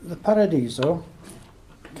the Paradiso,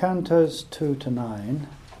 cantos 2 to 9,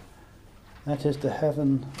 that is the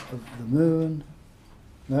heaven of the moon,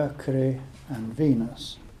 Mercury and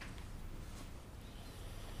Venus.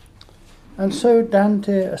 And so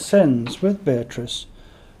Dante ascends with Beatrice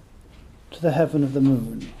to the heaven of the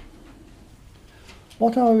moon.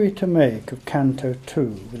 What are we to make of Canto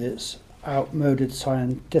 2 with its outmoded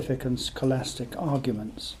scientific and scholastic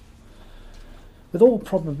arguments? With all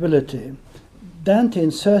probability, Dante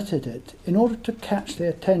inserted it in order to catch the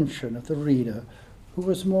attention of the reader who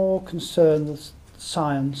was more concerned with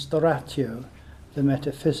science, the ratio, the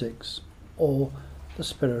metaphysics, or the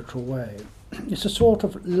spiritual way. It's a sort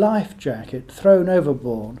of life jacket thrown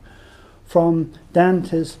overboard from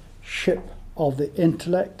Dante's ship of the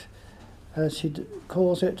intellect, as he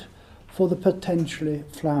calls it, for the potentially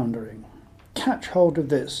floundering. Catch hold of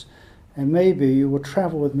this, and maybe you will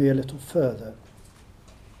travel with me a little further.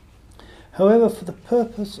 However, for the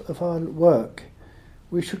purpose of our work,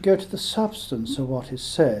 we should go to the substance of what is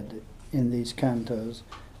said in these cantos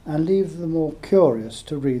and leave the more curious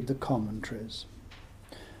to read the commentaries.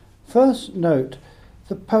 First, note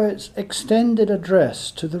the poet's extended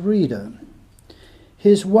address to the reader. He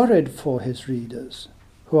is worried for his readers,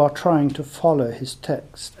 who are trying to follow his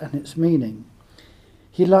text and its meaning.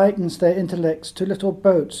 He likens their intellects to little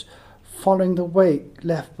boats following the wake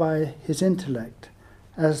left by his intellect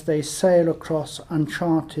as they sail across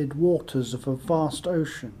uncharted waters of a vast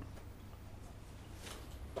ocean.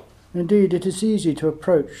 Indeed, it is easy to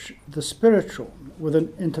approach the spiritual with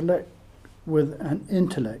an intellect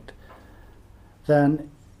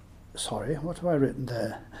than... Sorry, what have I written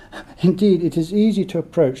there? Indeed, it is easy to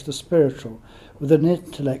approach the spiritual with an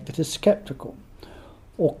intellect that is sceptical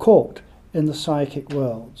or caught in the psychic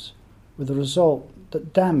worlds, with the result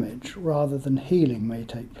that damage rather than healing may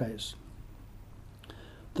take place.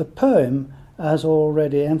 The poem, as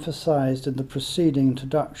already emphasized in the preceding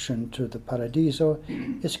introduction to the Paradiso,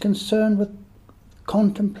 is concerned with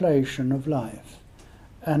contemplation of life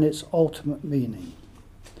and its ultimate meaning,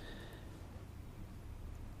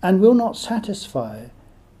 and will not satisfy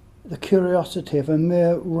the curiosity of a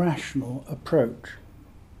mere rational approach.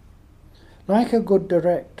 Like a good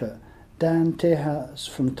director, Dante has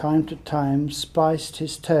from time to time spiced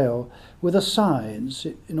his tale with asides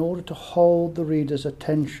in order to hold the reader's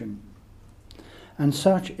attention, and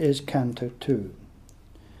such is Canto 2.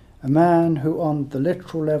 A man who, on the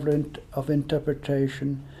literal level of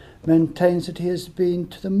interpretation, maintains that he has been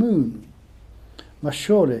to the moon must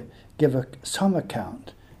surely give some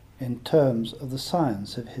account in terms of the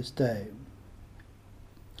science of his day.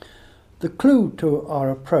 The clue to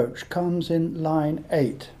our approach comes in line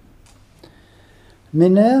 8.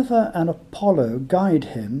 Minerva and Apollo guide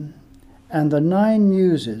him, and the 9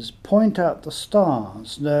 muses point out the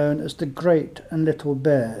stars known as the Great and Little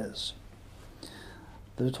Bears.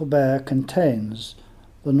 The little bear contains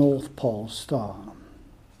the North Pole star.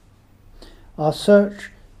 Our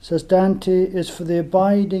search, says Dante, is for the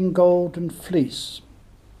abiding golden fleece.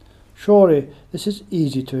 Surely this is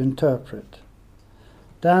easy to interpret.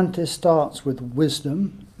 Dante starts with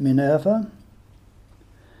wisdom, Minerva,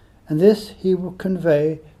 and this he will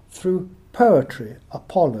convey through poetry,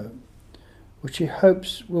 Apollo, which he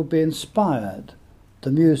hopes will be inspired,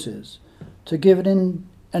 the muses, to give an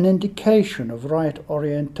indication of right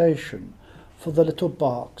orientation for the little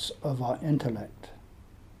barks of our intellect.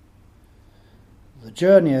 The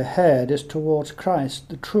journey ahead is towards Christ,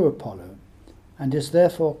 the true Apollo, and is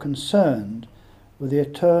therefore concerned with the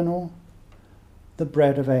eternal, the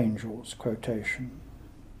bread of angels quotation.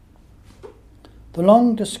 The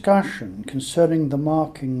long discussion concerning the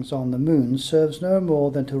markings on the moon serves no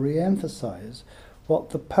more than to re-emphasize what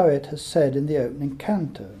the poet has said in the opening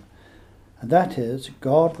canto, and that is,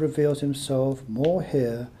 God reveals himself more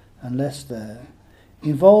here and less there,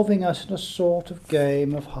 involving us in a sort of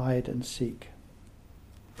game of hide and seek.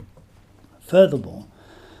 Furthermore,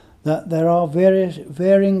 that there are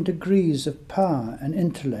varying degrees of power and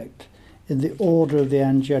intellect in the order of the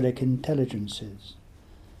angelic intelligences.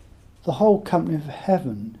 The whole company of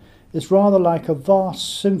heaven is rather like a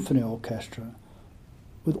vast symphony orchestra,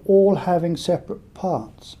 with all having separate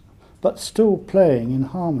parts, but still playing in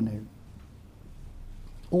harmony.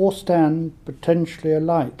 All stand potentially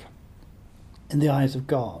alike in the eyes of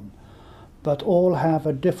God, but all have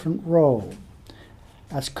a different role,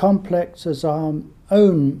 as complex as our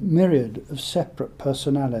own myriad of separate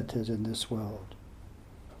personalities in this world.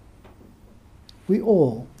 We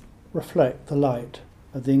all reflect the light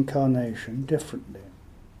of the incarnation differently.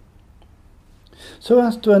 So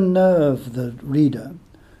as to unnerve the reader,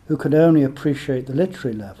 who can only appreciate the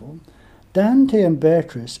literary level, Dante and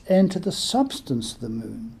Beatrice enter the substance of the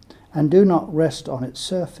moon and do not rest on its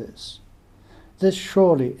surface. This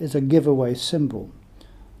surely is a giveaway symbol,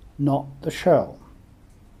 not the shell,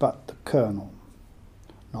 but the kernel,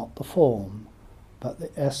 not the form, but the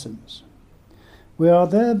essence. We are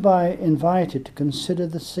thereby invited to consider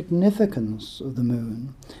the significance of the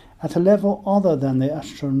moon at a level other than the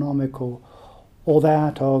astronomical or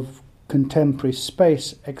that of contemporary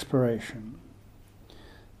space exploration.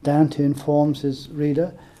 Dante informs his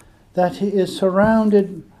reader that he is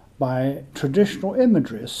surrounded by traditional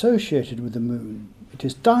imagery associated with the moon. It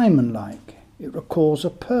is diamond-like, it recalls a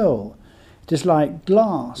pearl, it is like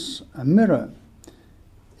glass, a mirror.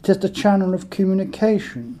 It is the channel of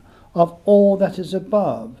communication of all that is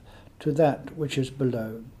above to that which is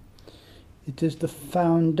below. It is the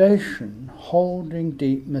foundation holding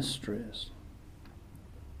deep mysteries.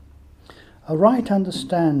 A right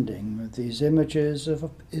understanding of these images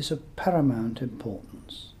is of paramount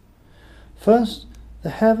importance. First, the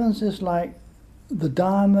heavens is like the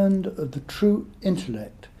diamond of the true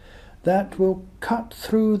intellect that will cut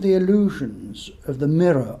through the illusions of the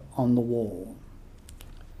mirror on the wall.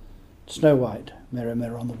 Snow White, mirror,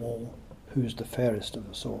 mirror on the wall, who's the fairest of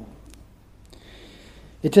us all?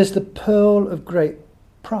 It is the pearl of great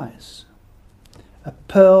price. A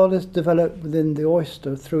pearl is developed within the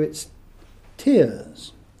oyster through its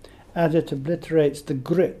tears, as it obliterates the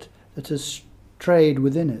grit that has strayed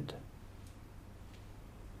within it.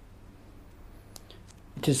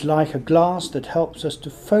 It is like a glass that helps us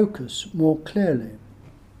to focus more clearly,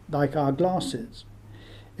 like our glasses.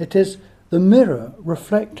 It is the mirror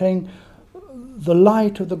reflecting the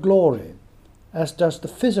light of the glory, as does the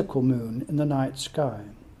physical moon in the night sky.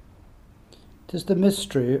 It is the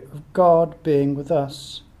mystery of God being with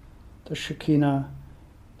us, the Shekinah,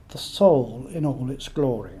 the soul in all its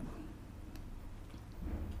glory.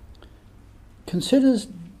 Consider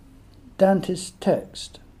Dante's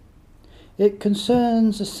text. It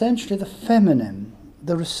concerns essentially the feminine,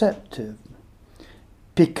 the receptive.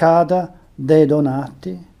 Piccata dei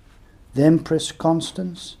Donati, the Empress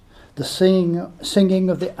Constance, the singing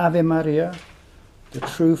of the Ave Maria, the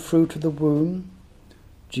true fruit of the womb,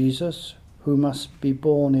 Jesus, who must be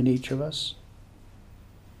born in each of us.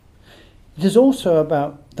 It is also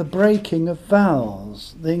about the breaking of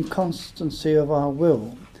vows, the inconstancy of our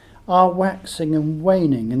will, our waxing and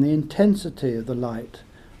waning in the intensity of the light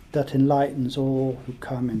that enlightens all who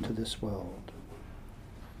come into this world.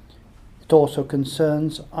 It also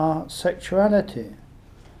concerns our sexuality.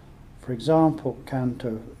 For example,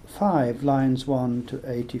 Canto 5, lines 1 to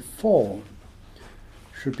 84,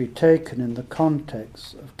 should be taken in the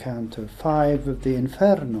context of Canto 5 of the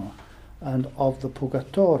Inferno and of the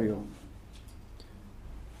Purgatorio.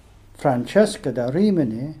 Francesca da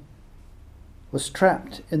Rimini was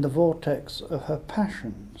trapped in the vortex of her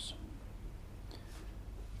passions.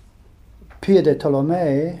 Pia de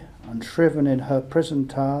Tolomei, unshriven in her prison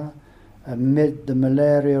tower, amid the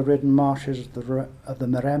malaria-ridden marshes of the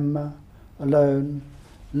Maremma, alone,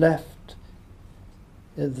 left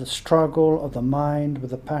in the struggle of the mind with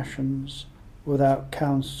the passions, without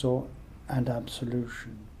counsel and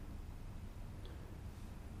absolution.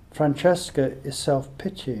 Francesca is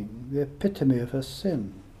self-pitying, the epitome of her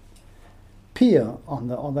sin. Pia, on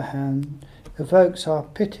the other hand, evokes our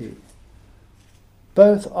pity.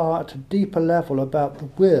 Both are at a deeper level about the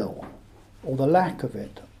will, or the lack of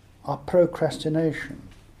it, our procrastination,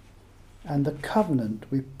 and the covenant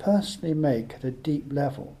we personally make at a deep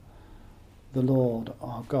level, the Lord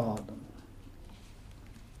our God.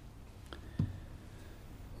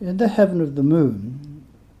 In the Heaven of the Moon,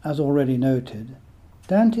 as already noted,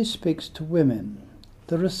 Dante speaks to women,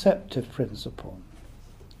 the receptive principle.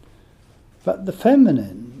 But the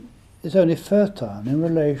feminine is only fertile in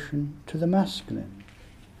relation to the masculine.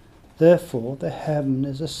 Therefore, the heaven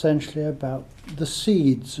is essentially about the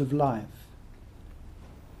seeds of life.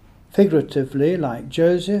 Figuratively, like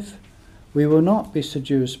Joseph, we will not be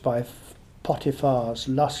seduced by Potiphar's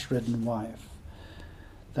lust-ridden wife.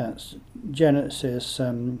 That's Genesis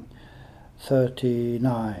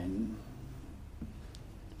 39.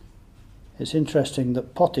 It's interesting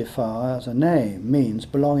that Potiphar, as a name, means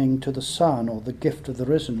belonging to the Son or the gift of the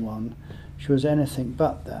risen one. She was anything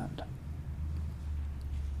but that.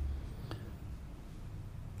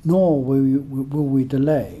 Nor will we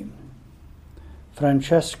delay.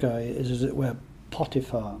 Francesca is, as it were,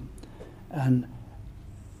 Potiphar, and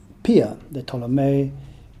Pia de Tolomei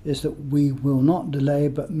is that we will not delay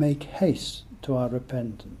but make haste to our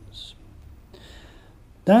repentance.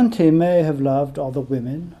 Dante may have loved other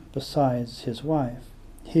women besides his wife.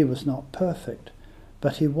 He was not perfect,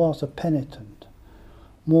 but he was a penitent.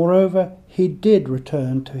 Moreover, he did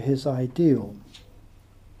return to his ideal.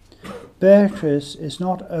 Beatrice is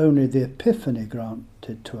not only the epiphany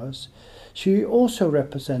granted to us, she also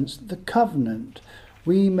represents the covenant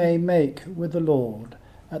we may make with the Lord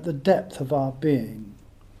at the depth of our being.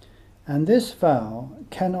 And this vow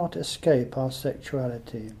cannot escape our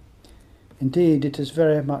sexuality. Indeed, it is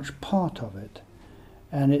very much part of it,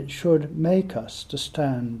 and it should make us to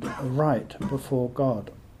stand right before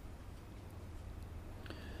God.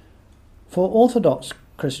 For Orthodox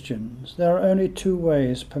Christians, there are only two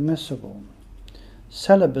ways permissible: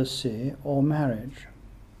 celibacy or marriage.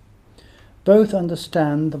 Both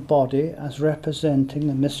understand the body as representing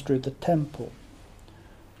the mystery of the temple.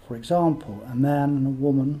 For example, a man and a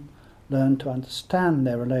woman learn to understand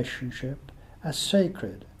their relationship as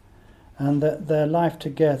sacred, and that their life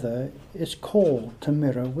together is called to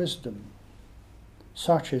mirror wisdom.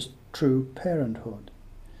 Such is true parenthood.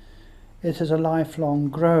 It is a lifelong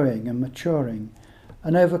growing and maturing,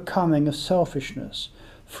 an overcoming of selfishness,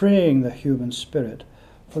 freeing the human spirit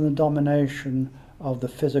from the domination of the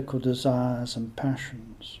physical desires and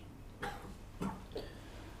passions.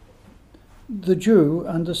 The Jew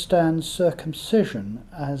understands circumcision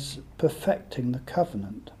as perfecting the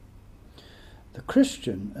covenant. The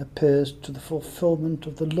Christian appears to the fulfillment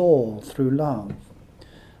of the law through love,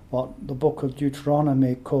 what the book of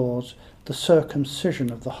Deuteronomy calls the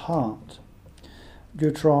circumcision of the heart.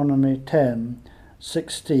 Deuteronomy 10,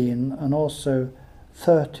 16 and also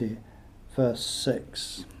 30, verse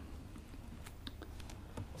 6.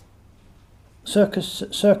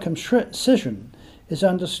 Circumcision is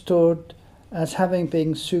understood as having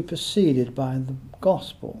been superseded by the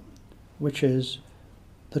gospel, which is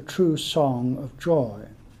the true song of joy.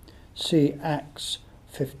 See Acts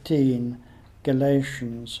 15,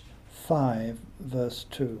 Galatians 5, verse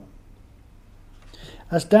 2.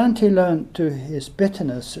 As Dante learnt to his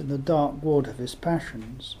bitterness in the dark wood of his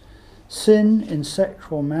passions, sin in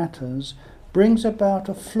sexual matters brings about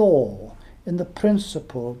a flaw in the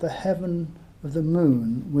principle of the heaven of the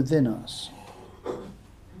moon within us.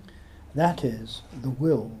 That is, the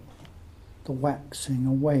will, the waxing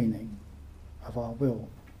and waning of our will.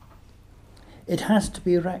 It has to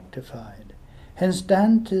be rectified. Hence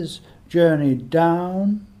Dante's journey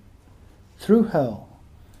down through hell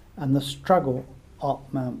and the struggle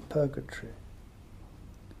up Mount Purgatory.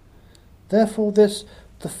 Therefore this,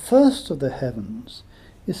 the first of the heavens,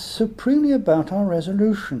 is supremely about our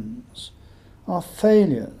resolutions, our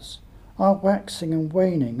failures, our waxing and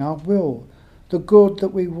waning, our will, the good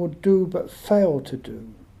that we would do but fail to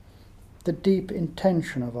do, the deep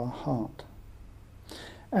intention of our heart.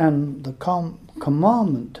 And the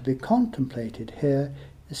commandment to be contemplated here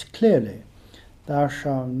is clearly, "Thou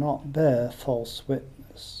shalt not bear false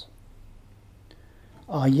witness."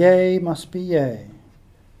 Our yea must be yea,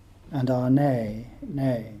 and our nay,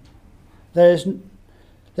 nay. There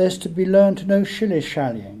is to be learned no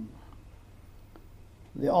shilly-shallying.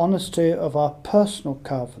 The honesty of our personal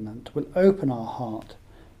covenant will open our heart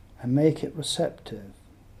and make it receptive.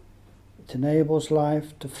 It enables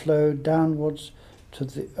life to flow downwards to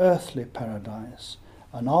the earthly paradise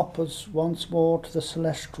and upwards once more to the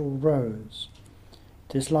celestial rose.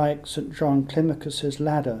 It is like St. John Climacus's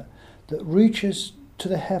ladder that reaches to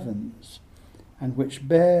the heavens and which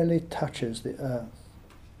barely touches the earth.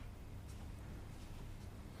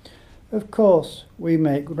 Of course, we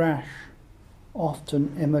make rash,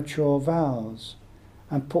 often immature vows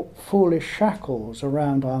and put foolish shackles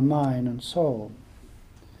around our mind and soul.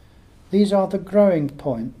 These are the growing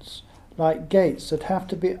points, like gates that have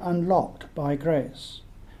to be unlocked by grace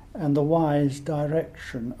and the wise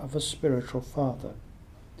direction of a spiritual father.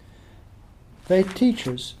 They teach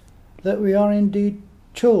us that we are indeed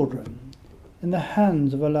children in the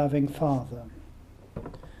hands of a loving Father.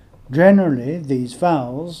 Generally, these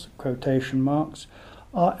vows, quotation marks,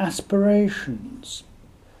 are aspirations,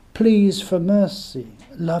 pleas for mercy,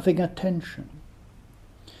 loving attention.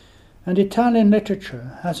 And Italian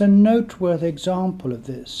literature has a noteworthy example of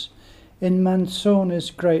this in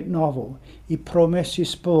Manzoni's great novel I Promessi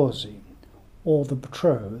Sposi, or The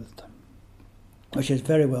Betrothed, which is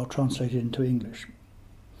very well translated into English.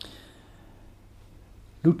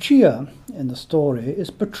 Lucia, in the story,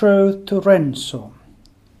 is betrothed to Renzo,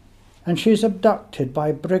 and she is abducted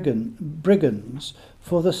by brigands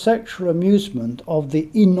for the sexual amusement of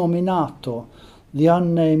the innominato, the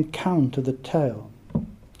unnamed count of the tale.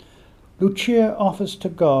 Lucia offers to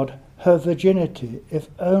God her virginity if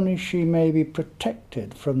only she may be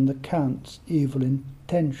protected from the count's evil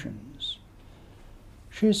intentions.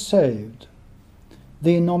 She is saved,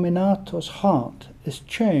 the nominator's heart is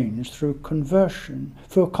changed through conversion,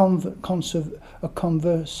 through a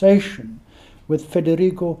conversation with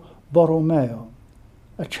Federico Borromeo,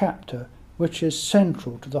 a chapter which is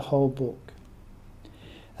central to the whole book.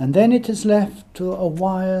 And then it is left to a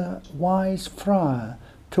wise friar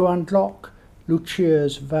to unlock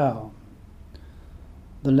Lucia's vow.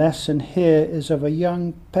 The lesson here is of a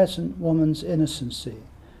young peasant woman's innocency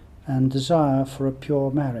and desire for a pure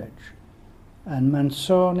marriage, and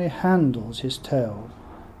Manzoni handles his tale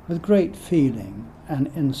with great feeling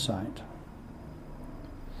and insight.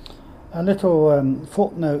 A little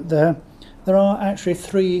footnote there. There are actually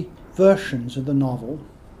 3 versions of the novel.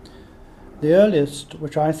 The earliest,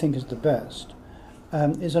 which I think is the best,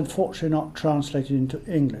 is unfortunately not translated into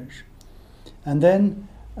English. And then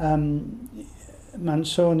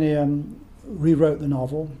Manzoni rewrote the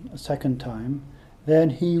novel a second time.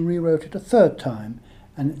 Then he rewrote it a third time,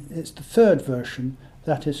 and it's the third version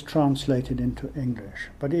that is translated into English.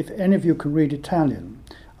 But if any of you can read Italian,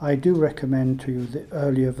 I do recommend to you the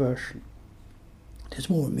earlier version. It is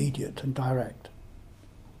more immediate and direct.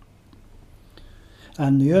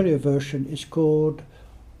 And the earlier version is called,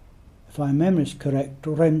 if my memory is correct,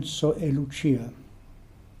 Renzo e Lucia.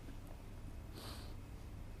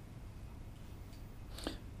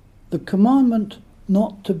 The commandment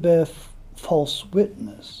not to bear false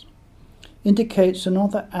witness indicates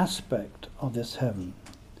another aspect of this heaven,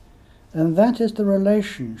 and that is the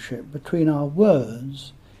relationship between our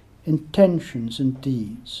words, intentions and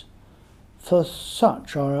deeds, for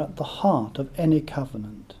such are at the heart of any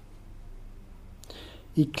covenant.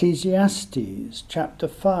 Ecclesiastes chapter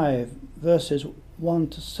 5 verses 1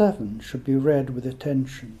 to 7 should be read with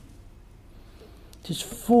attention. It is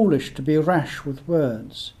foolish to be rash with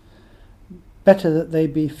words, better that they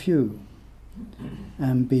be few.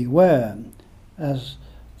 And beware, as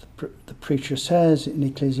the preacher says in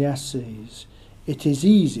Ecclesiastes, it is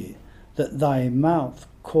easy that thy mouth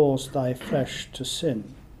cause thy flesh to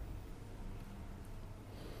sin.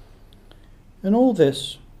 In all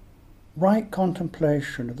this, right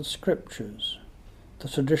contemplation of the Scriptures, the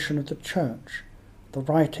tradition of the Church, the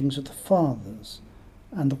writings of the Fathers,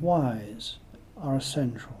 and the wise are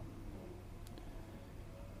essential.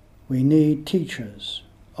 We need teachers,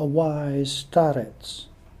 a wise starets.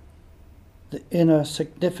 The inner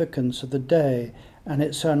significance of the day and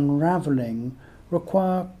its unravelling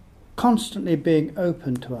require constantly being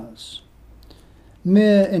open to us.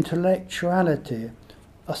 Mere intellectuality,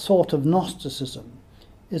 a sort of Gnosticism,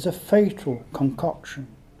 is a fatal concoction.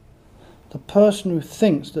 The person who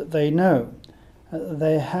thinks that they know,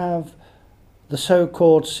 they have the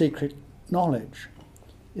so-called secret knowledge,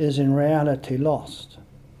 is in reality lost.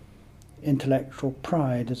 Intellectual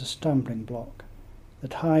pride is a stumbling block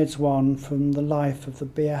that hides one from the life of the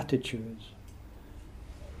Beatitudes.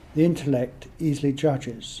 The intellect easily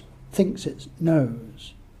judges, thinks it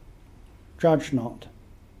knows. Judge not,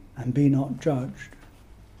 and be not judged.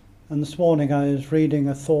 And this morning I was reading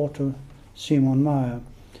a thought of Simon Meyer.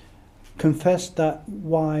 Confess that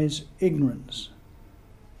wise ignorance,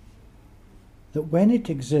 that when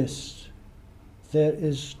it exists, there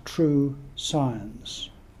is true science.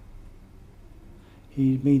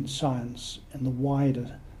 He means science in the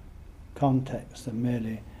wider context than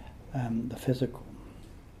merely the physical.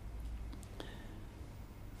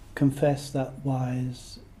 Confess that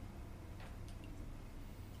wise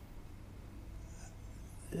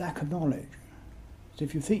lack of knowledge. So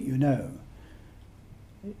if you think you know,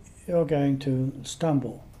 you're going to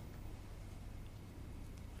stumble.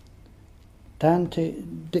 Dante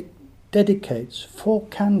dedicates 4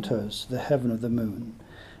 cantos to the heaven of the moon,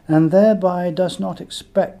 and thereby does not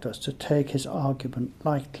expect us to take his argument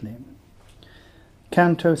lightly.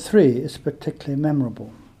 Canto 3 is particularly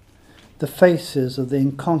memorable. The faces of the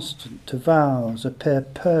inconstant to vows appear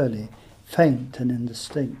pearly, faint and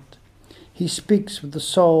indistinct. He speaks with the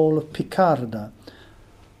soul of Picarda,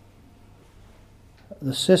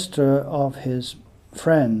 the sister of his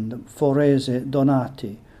friend Forese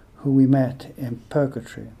Donati, who we met in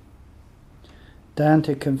Purgatory.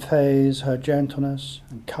 Dante conveys her gentleness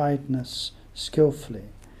and kindness skillfully,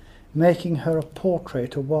 making her a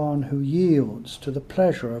portrait of one who yields to the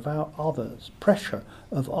pressure of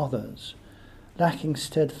others, lacking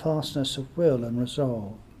steadfastness of will and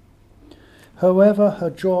resolve. However, her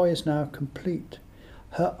joy is now complete.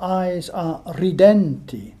 Her eyes are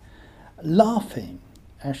ridenti, laughing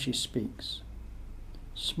as she speaks,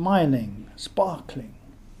 smiling, sparkling.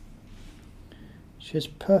 She is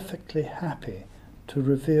perfectly happy to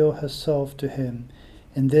reveal herself to him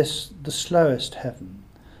in this, the slowest heaven,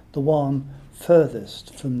 the one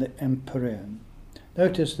furthest from the Empyrean.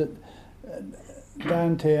 Notice that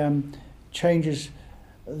Dante changes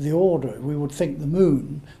the order. We would think the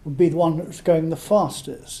moon would be the one that's going the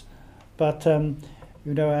fastest, but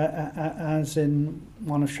as in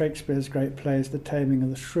one of Shakespeare's great plays, The Taming of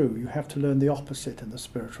the Shrew, you have to learn the opposite in the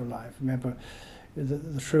spiritual life. Remember,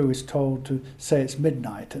 the shrew is told to say it's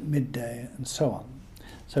midnight at midday, and so on.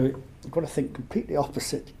 So you've got to think completely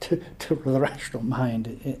opposite to the rational mind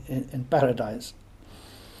in paradise.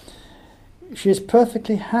 She is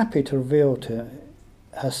perfectly happy to reveal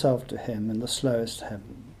herself to him in the slowest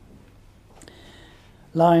heaven.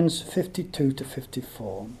 Lines 52 to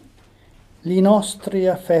 54. Li nostri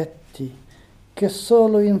affetti, che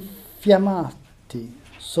solo infiammati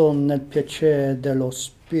son nel piacere dello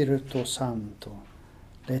Spirito Santo,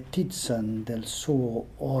 le tizzan del suo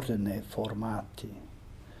ordine formati.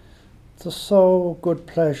 The sole good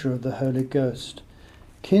pleasure of the Holy Ghost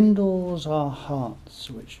kindles our hearts,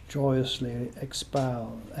 which joyously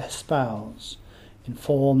espouse,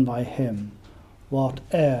 informed by him,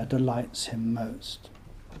 whate'er delights him most.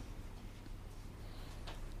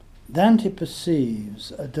 Dante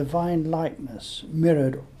perceives a divine likeness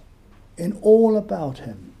mirrored in all about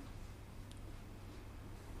him.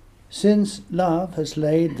 Since love has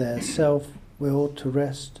laid their self-will to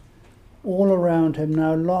rest, all around him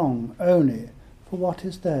now long only for what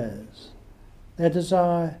is theirs. Their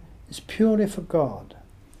desire is purely for God,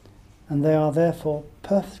 and they are therefore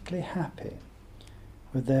perfectly happy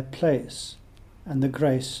with their place and the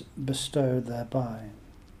grace bestowed thereby.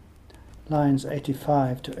 Lines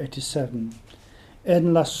 85 to 87.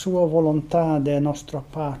 En la sua volontà de nostra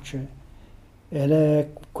pace, ed è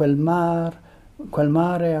quel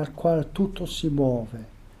mare al qual tutto si muove,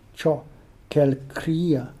 ciò che el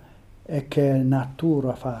cria e che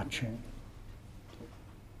natura face.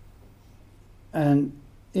 And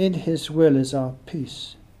in his will is our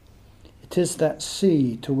peace. It is that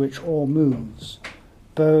sea to which all moves,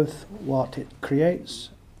 both what it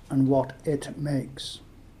creates and what it makes.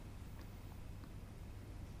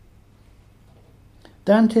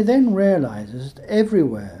 Dante then realizes that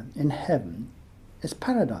everywhere in heaven is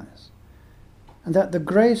paradise, and that the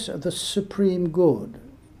grace of the supreme good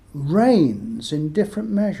reigns in different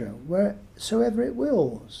measure wheresoever it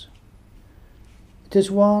wills. It is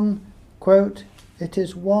one, quote, it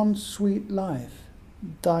is one sweet life,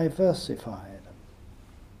 diversified.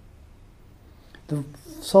 The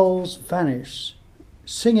souls vanish,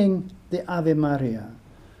 singing the Ave Maria,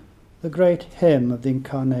 the great hymn of the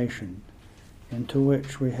Incarnation, into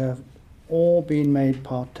which we have all been made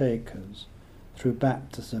partakers through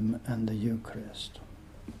baptism and the Eucharist.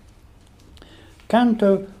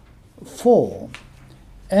 Canto 4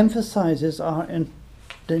 emphasizes our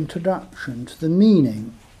introduction to the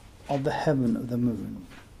meaning of the heaven of the moon.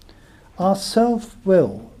 Our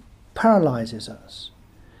self-will paralyzes us,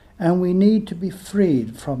 and we need to be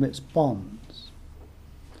freed from its bonds.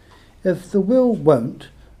 If the will won't,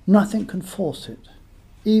 nothing can force it.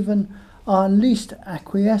 Even our least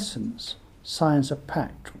acquiescence signs a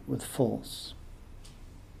pact with force,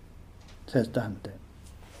 says Dante.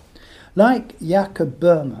 Like Jacob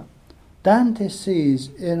Boehme, Dante sees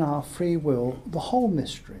in our free will the whole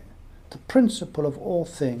mystery, the principle of all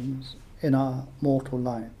things in our mortal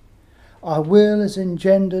life. Our will is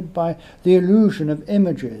engendered by the illusion of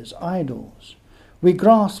images, idols. We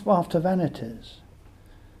grasp after vanities.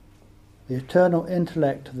 The eternal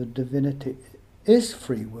intellect of the divinity is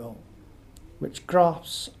free will, which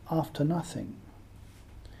grasps after nothing.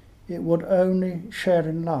 It would only share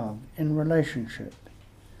in love, in relationship.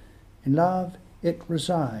 In love it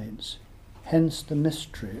resides, hence the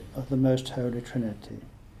mystery of the Most Holy Trinity.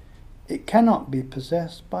 It cannot be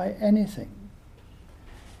possessed by anything.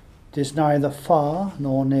 It is neither far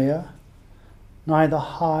nor near, neither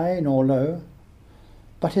high nor low,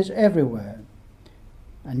 but is everywhere,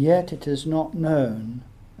 and yet it is not known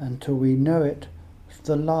until we know it for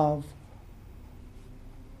the love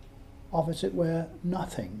of, as it were,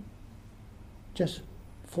 nothing, just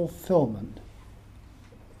fulfillment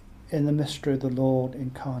in the mystery of the Lord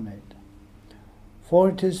incarnate. For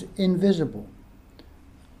it is invisible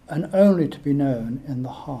and only to be known in the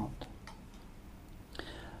heart.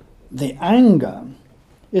 The anger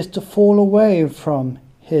is to fall away from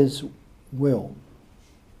his will.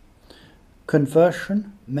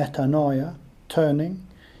 Conversion, metanoia, turning,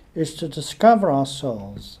 is to discover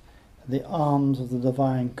ourselves in the arms of the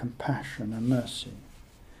divine compassion and mercy.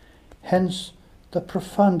 Hence the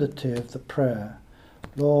profundity of the prayer,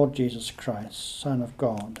 Lord Jesus Christ, Son of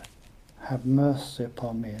God, have mercy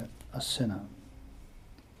upon me, a sinner.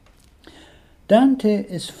 Dante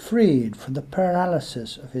is freed from the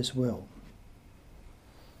paralysis of his will.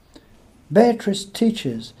 Beatrice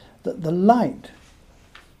teaches that the light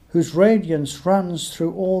whose radiance runs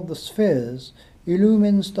through all the spheres,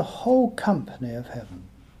 illumines the whole company of heaven.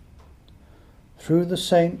 Through the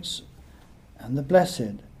saints and the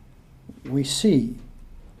blessed we see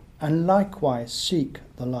and likewise seek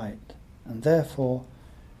the light, and therefore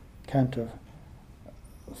Canto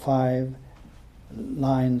 5,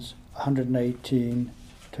 lines 118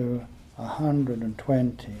 to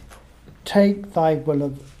 120. Take thy will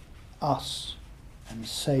of us and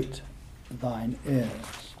sate thine ears.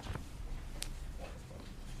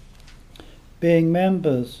 Being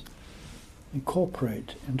members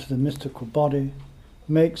incorporate into the mystical body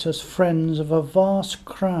makes us friends of a vast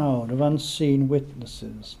crowd of unseen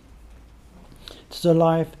witnesses. It is a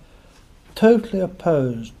life totally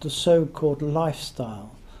opposed to the so-called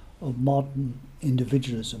lifestyle of modern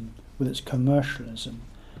individualism with its commercialism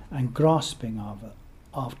and grasping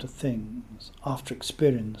after things, after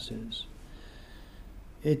experiences.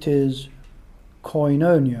 It is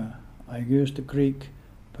koinonia. I use the Greek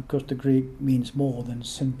because the Greek means more than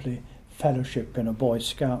simply fellowship in a Boy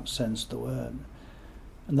Scout sense of the word.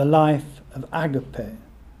 And the life of agape,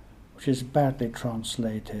 which is badly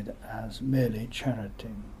translated as merely charity,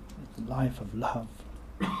 the life of love.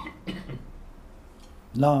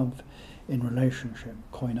 Love in relationship,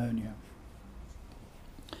 koinonia.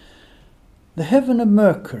 The Heaven of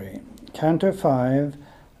Mercury, Canto 5,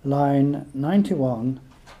 line 91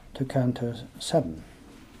 to Canto 7.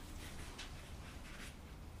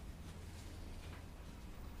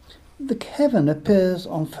 The heaven appears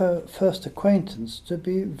on first acquaintance to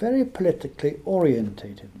be very politically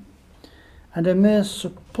orientated and a mere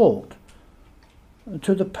support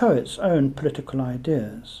to the poet's own political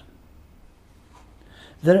ideas.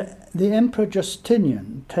 The Emperor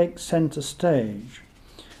Justinian takes centre stage.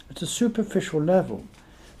 At a superficial level,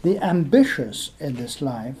 the ambitious in this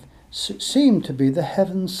life seem to be the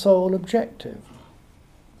heaven's sole objective.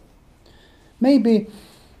 Maybe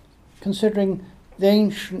considering the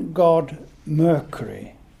ancient god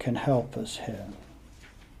Mercury can help us here.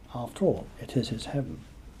 After all, it is his heaven.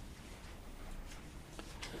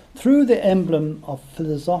 Through the emblem of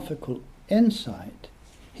philosophical insight,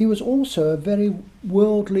 he was also a very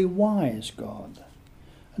worldly wise god,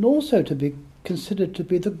 and also to be considered to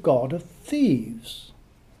be the god of thieves,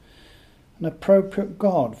 an appropriate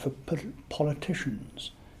god for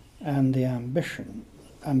politicians and the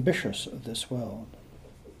ambitious of this world.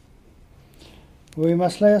 We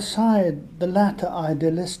must lay aside the latter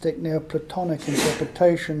idealistic Neoplatonic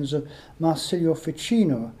interpretations of Marsilio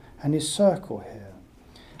Ficino and his circle here,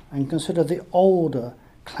 and consider the older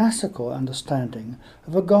classical understanding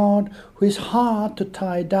of a god who is hard to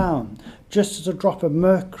tie down, just as a drop of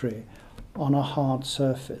mercury on a hard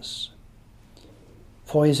surface,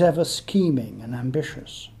 for he is ever scheming and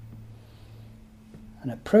ambitious.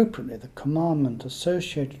 And appropriately, the commandment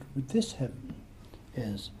associated with this heaven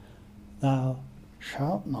is, "Thou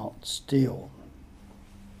shalt not steal."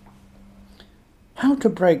 How to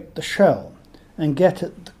break the shell and get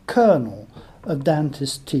at the kernel of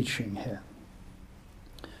Dante's teaching here?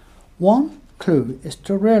 One clue is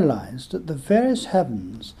to realize that the various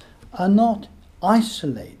heavens are not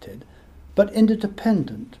isolated but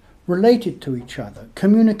interdependent, related to each other,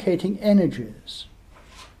 communicating energies.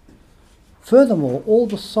 Furthermore, all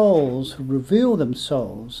the souls who reveal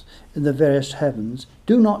themselves in the various heavens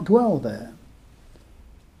do not dwell there,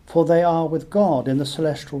 for they are with God in the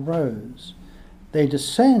celestial rose. They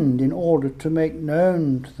descend in order to make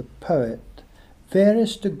known to the poet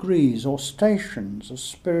various degrees or stations of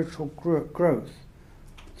spiritual growth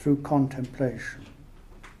through contemplation.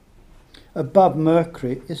 Above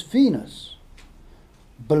Mercury is Venus.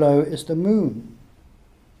 Below is the moon,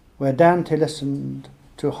 where Dante listened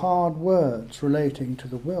to hard words relating to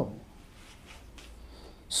the will.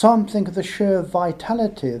 Some think of the sheer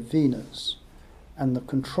vitality of Venus and the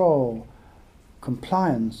control,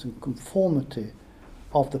 compliance and conformity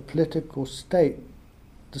of the political state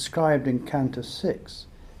described in Canto 6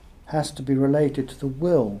 has to be related to the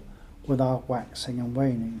will without waxing and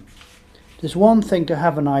waning. It is one thing to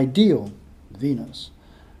have an ideal, Venus,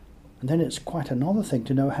 and then it's quite another thing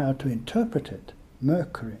to know how to interpret it,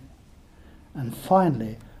 Mercury, and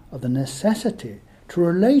finally of the necessity to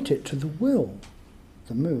relate it to the will,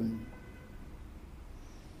 the moon.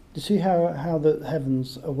 You see how the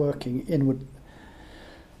heavens are working inward.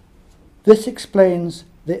 This explains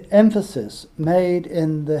the emphasis made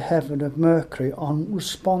in the heaven of Mercury on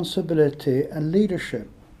responsibility and leadership.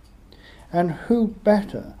 And who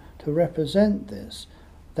better to represent this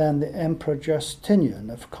than the Emperor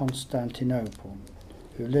Justinian of Constantinople,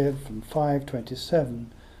 who lived from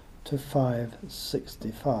 527 to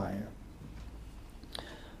 565.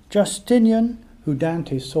 Justinian who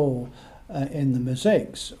Dante saw in the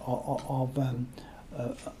mosaics of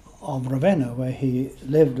Ravenna, where he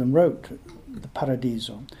lived and wrote the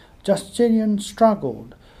Paradiso, Justinian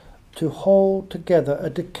struggled to hold together a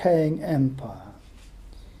decaying empire.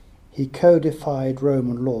 He codified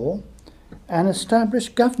Roman law and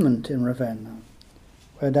established government in Ravenna,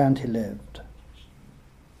 where Dante lived,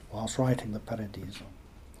 whilst writing the Paradiso.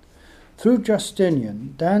 Through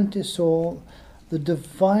Justinian, Dante saw the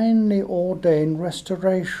divinely ordained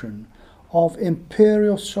restoration of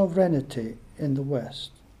imperial sovereignty in the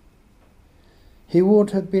West. He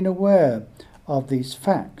would have been aware of these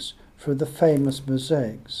facts through the famous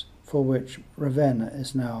mosaics for which Ravenna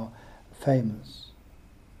is now famous.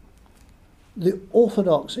 The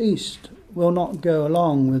Orthodox East will not go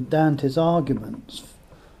along with Dante's arguments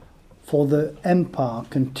for the empire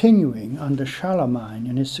continuing under Charlemagne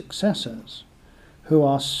and his successors, who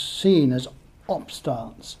are seen as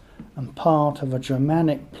upstarts and part of a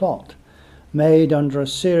Germanic plot made under a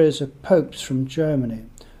series of popes from Germany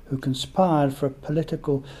who conspired for a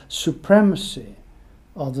political supremacy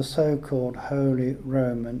of the so-called Holy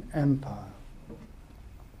Roman Empire.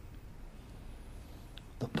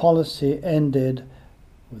 The policy ended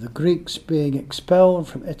with the Greeks being expelled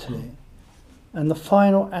from Italy and the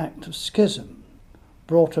final act of schism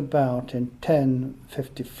brought about in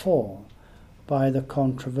 1054 by the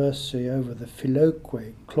controversy over the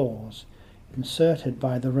Filoque clause inserted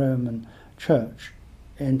by the Roman Church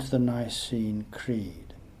into the Nicene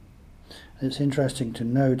Creed. It's interesting to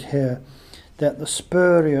note here that the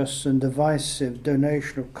spurious and divisive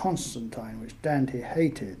donation of Constantine, which Dante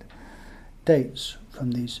hated, dates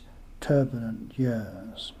from these turbulent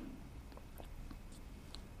years.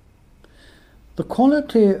 The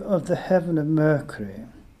quality of the heaven of Mercury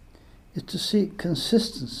is to seek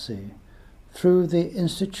consistency through the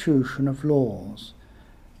institution of laws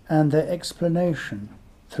and their explanation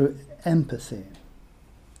through empathy.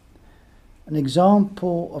 An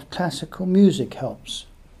example of classical music helps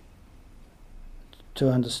to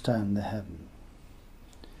understand the heaven.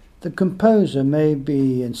 The composer may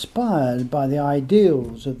be inspired by the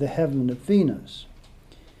ideals of the heaven of Venus.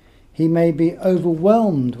 He may be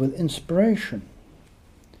overwhelmed with inspiration.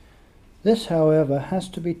 This, however, has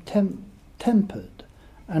to be tempered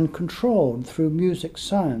and controlled through music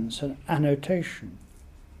science and annotation.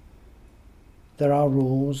 There are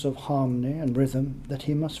rules of harmony and rhythm that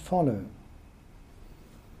he must follow.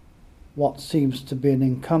 What seems to be an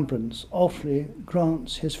encumbrance ultimately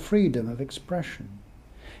grants his freedom of expression.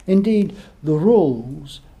 Indeed, the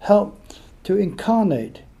rules help to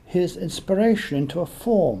incarnate his inspiration into a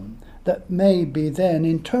form that may be then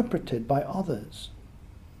interpreted by others.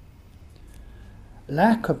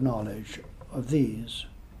 Lack of knowledge of these,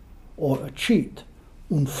 or a cheat,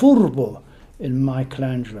 un furbo in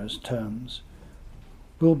Michelangelo's terms,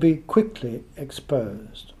 will be quickly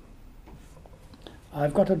exposed.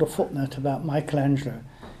 I've got a little footnote about Michelangelo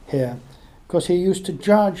here, because he used to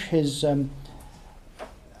judge his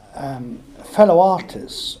fellow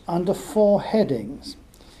artists under 4 headings.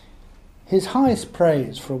 His highest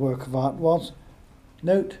praise for a work of art was,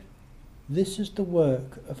 note, this is the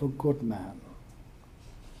work of a good man.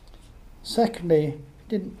 Secondly, he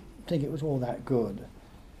didn't think it was all that good.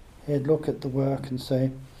 He'd look at the work and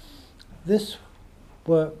say, this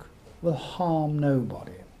work will harm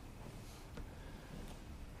nobody.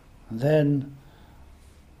 And then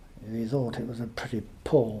he thought it was a pretty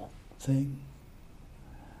poor thing.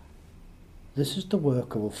 This is the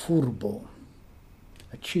work of a furbo,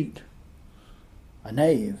 a cheat, a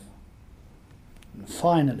knave. And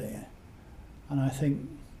finally, and I think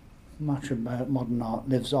much about modern art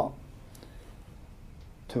lives up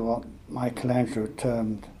to what Michelangelo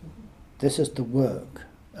termed, this is the work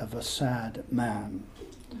of a sad man.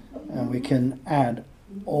 And we can add,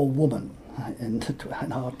 or woman, in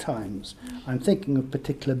our times. I'm thinking of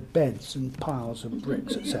particular beds and piles of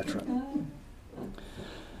bricks, etc.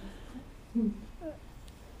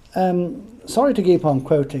 Sorry to keep on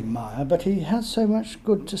quoting Maya, but he has so much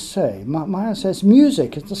good to say. Maya says,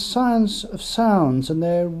 music is the science of sounds and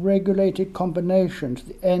their regulated combination to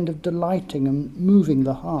the end of delighting and moving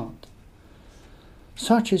the heart.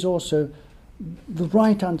 Such is also the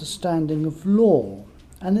right understanding of law,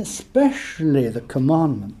 and especially the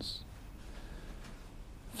commandments.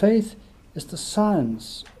 Faith is the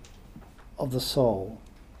science of the soul,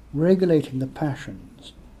 regulating the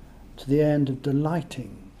passions to the end of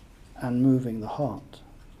delighting and moving the heart.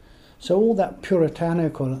 So all that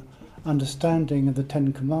puritanical understanding of the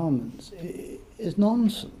 10 Commandments is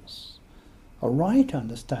nonsense. A right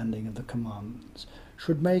understanding of the commandments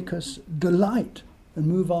should make us delight and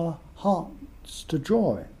move our hearts to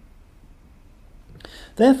joy.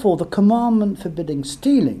 Therefore, the commandment forbidding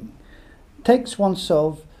stealing takes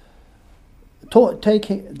oneself,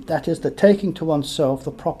 taking to oneself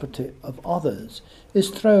the property of others, is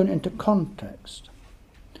thrown into context.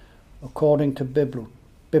 According to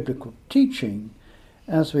biblical teaching,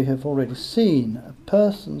 as we have already seen, a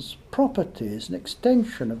person's property is an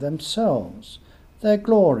extension of themselves, their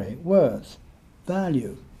glory, worth,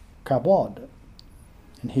 value, kabod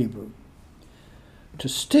in Hebrew. To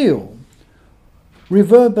steal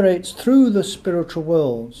reverberates through the spiritual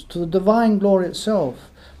worlds to the divine glory itself.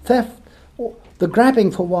 Theft, the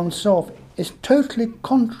grabbing for oneself, is totally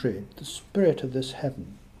contrary to the spirit of this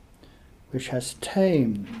heaven, which has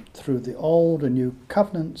tamed through the old and new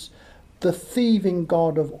covenants the thieving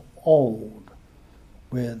God of old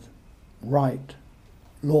with right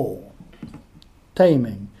law,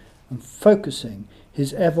 taming and focusing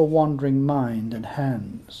his ever-wandering mind and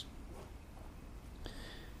hands.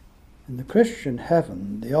 In the Christian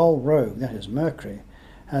heaven, the old rogue, that is Mercury,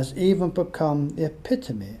 has even become the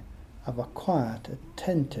epitome of a quiet,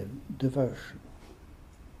 attentive devotion.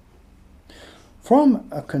 From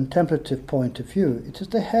a contemplative point of view, it is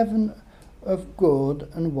the heaven of good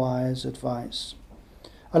and wise advice,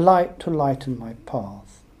 a light to lighten my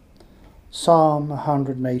path. Psalm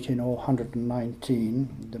 118 or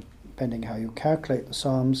 119, depending how you calculate the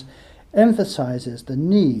Psalms, emphasizes the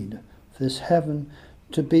need for this heaven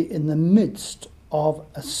to be in the midst of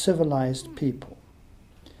a civilized people.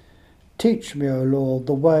 Teach me, O Lord,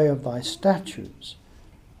 the way of thy statutes,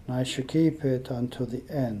 and I shall keep it unto the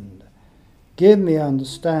end. Give me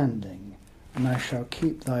understanding, and I shall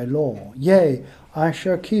keep thy law. Yea, I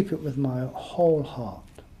shall keep it with my whole heart.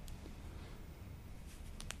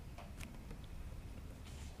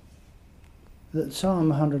 That Psalm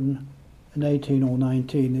 118 or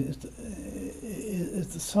 19 is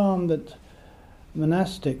the psalm that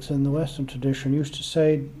monastics in the Western tradition used to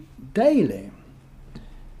say daily.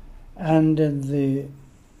 And in the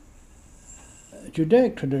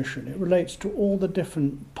Judaic tradition, it relates to all the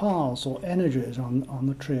different paths or energies on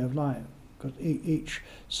the tree of life, because each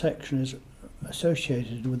section is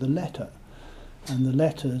associated with a letter, and the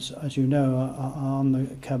letters, as you know, are on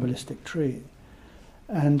the Kabbalistic tree.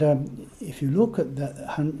 And if you look at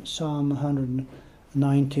that Psalm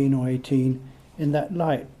 119 or 18 in that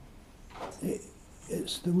light,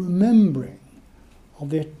 it's the remembering of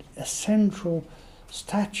the essential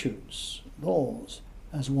statutes, laws,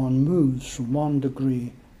 as one moves from one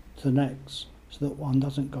degree to the next, so that one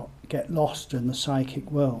doesn't get lost in the psychic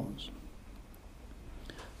worlds.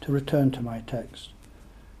 To return to my text,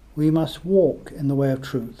 we must walk in the way of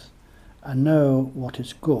truth and know what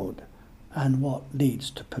is good and what leads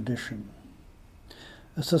to perdition.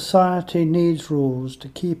 A society needs rules to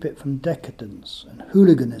keep it from decadence and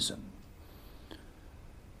hooliganism.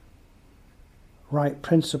 Right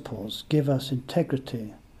principles give us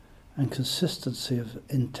integrity and consistency of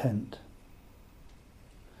intent.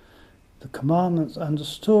 The commandments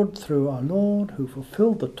understood through our Lord, who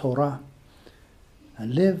fulfilled the Torah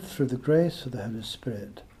and lived through the grace of the Holy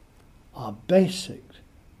Spirit, are basic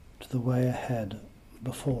to the way ahead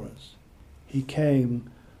before us. He came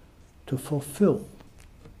to fulfill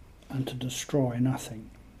and to destroy nothing.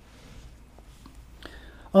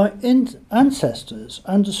 Our ancestors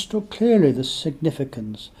understood clearly the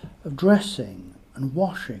significance of dressing and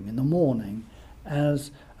washing in the morning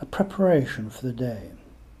as a preparation for the day.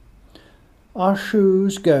 Our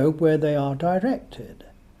shoes go where they are directed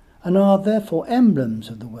and are therefore emblems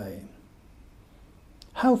of the way.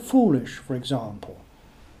 How foolish, for example,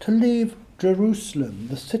 to leave Jerusalem,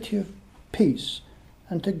 the city of peace,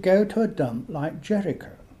 and to go to a dump like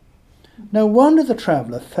Jericho. No wonder the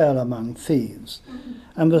traveller fell among thieves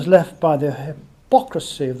and was left by the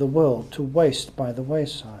hypocrisy of the world to waste by the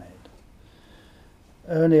wayside.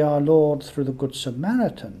 Only our Lord, through the Good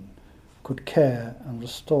Samaritan, could care and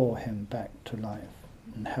restore him back to life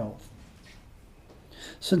and health.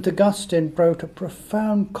 St. Augustine wrote a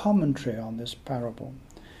profound commentary on this parable.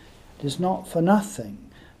 It is not for nothing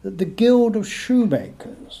that the Guild of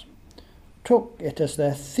Shoemakers took it as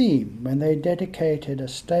their theme when they dedicated a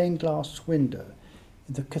stained glass window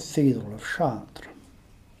in the Cathedral of Chartres.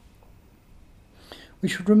 We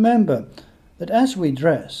should remember that as we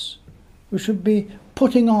dress, we should be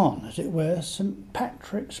putting on, as it were, St.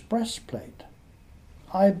 Patrick's breastplate.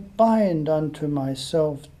 I bind unto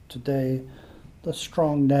myself today the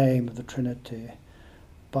strong name of the Trinity,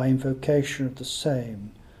 by invocation of the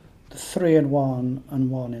same, the three in one and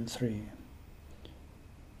one in three.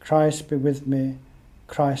 Christ be with me,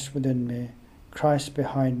 Christ within me, Christ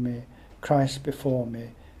behind me, Christ before me,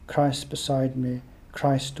 Christ beside me,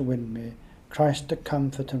 Christ to win me, Christ to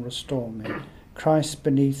comfort and restore me, Christ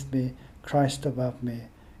beneath me, Christ above me,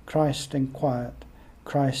 Christ in quiet,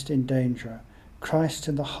 Christ in danger, Christ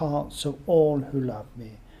in the hearts of all who love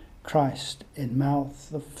me, Christ in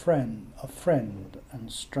mouth of friend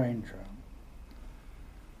and stranger.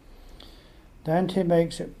 Dante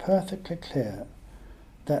makes it perfectly clear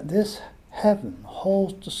that this heaven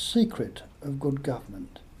holds the secret of good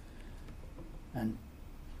government and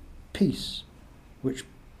peace, which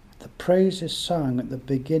the praises sung at the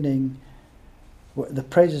beginning, the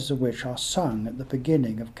praises of which are sung at the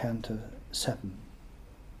beginning of Canto 7.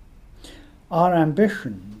 Our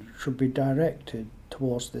ambition should be directed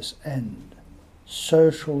towards this end,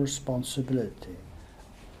 social responsibility,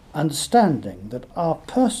 understanding that our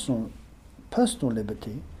personal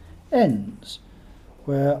liberty ends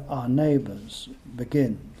where our neighbour's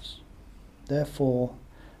begins. Therefore,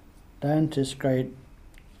 Dante's great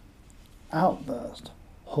outburst,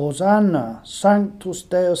 Hosanna, Sanctus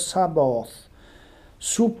Deus Sabaoth,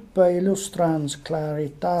 super illustrans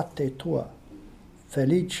claritate tua,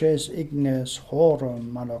 felices ignes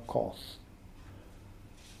horum malakoth.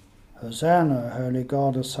 Hosanna, Holy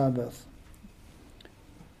God of Sabbath,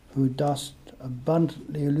 who dost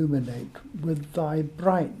abundantly illuminate with thy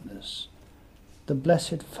brightness the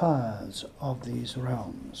blessed fires of these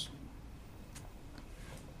realms.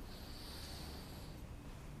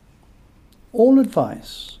 All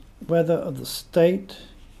advice, whether of the state,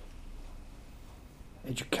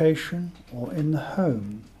 education, or in the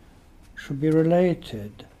home, should be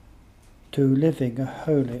related to living a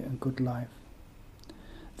holy and good life.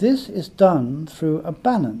 This is done through a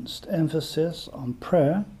balanced emphasis on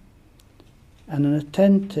prayer and an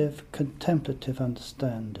attentive, contemplative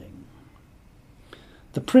understanding.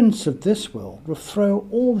 The prince of this world will throw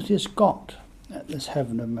all that he's got at this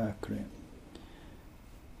heaven of Mercury.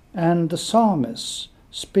 And the psalmist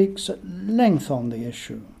speaks at length on the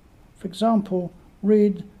issue. For example,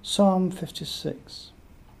 read Psalm 56.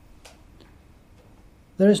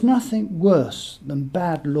 There is nothing worse than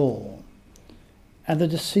bad law and the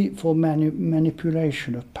deceitful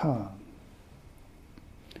manipulation of power.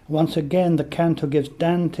 Once again, the canto gives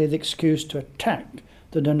Dante the excuse to attack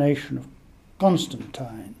the donation of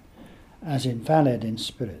Constantine as invalid in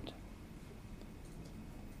spirit.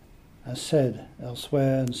 As said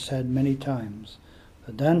elsewhere and said many times,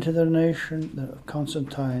 the Dante donation of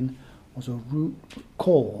Constantine was a root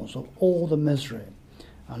cause of all the misery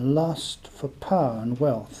and lust for power and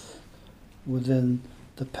wealth within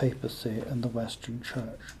the papacy and the Western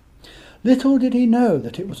Church. Little did he know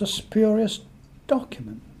that it was a spurious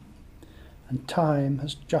document, and time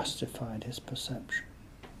has justified his perception.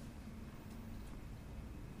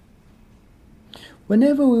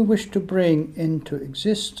 Whenever we wish to bring into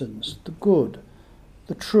existence the good,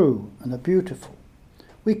 the true, and the beautiful,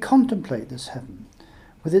 we contemplate this heaven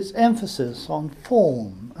with its emphasis on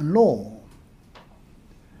form and law.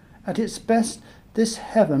 At its best, this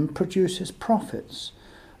heaven produces prophets,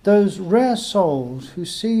 those rare souls who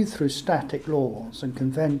see through static laws and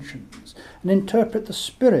conventions and interpret the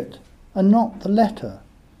spirit and not the letter.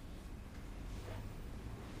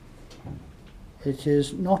 It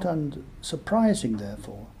is not unsurprising,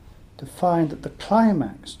 therefore, to find that the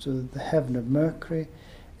climax to the heaven of Mercury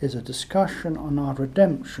is a discussion on our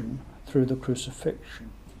redemption through the crucifixion.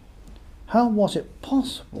 How was it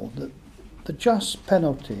possible that the just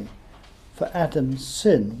penalty for Adam's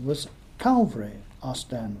sin was Calvary, asked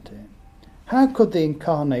Dante? How could the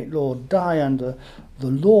incarnate Lord die under the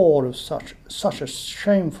law of such a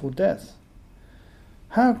shameful death?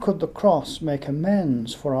 How could the cross make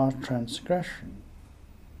amends for our transgression?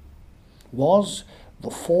 Was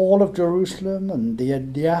the fall of Jerusalem and the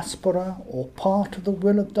diaspora all part of the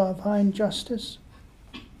will of divine justice?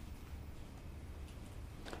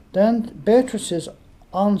 Then Beatrice's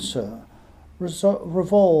answer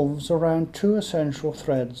revolves around two essential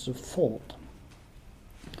threads of thought.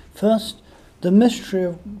 First, the mystery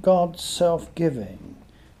of God's self-giving,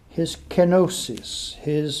 his kenosis,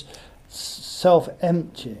 his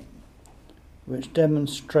self-emptying, which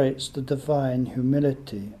demonstrates the divine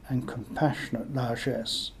humility and compassionate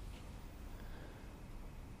largesse.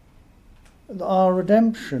 Our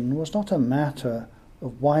redemption was not a matter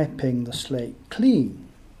of wiping the slate clean,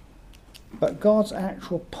 but God's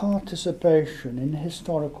actual participation in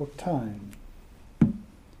historical time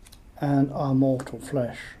and our mortal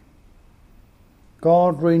flesh.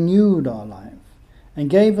 God renewed our life and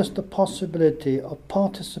gave us the possibility of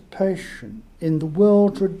participation in the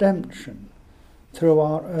world's redemption through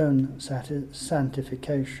our own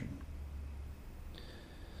sanctification.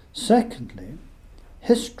 Secondly,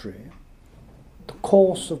 history, the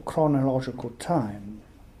course of chronological time,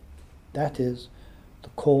 that is, the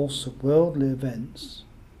course of worldly events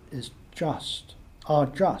are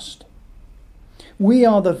just. We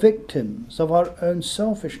are the victims of our own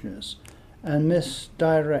selfishness and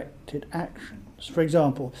misdirected actions. For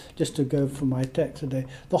example, just to go from my text today,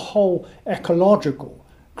 the whole ecological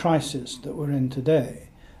crisis that we're in today,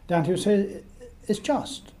 Dante would say it's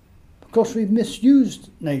just because we've misused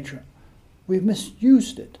nature. We've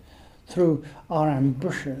misused it through our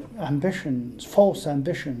ambitions, false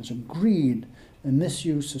ambitions and greed and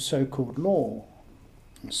misuse of so-called law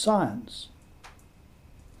and science.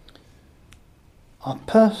 Our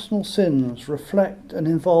personal sins reflect and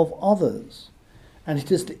involve others, and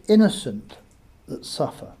it is the innocent that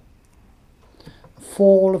suffer. The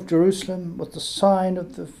fall of Jerusalem was the sin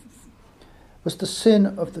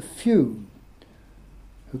of the few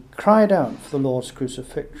who cried out for the Lord's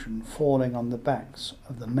crucifixion, falling on the backs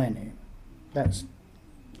of the many. That's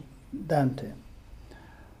Dante.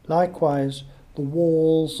 Likewise, the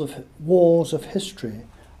wars of history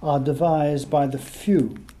are devised by the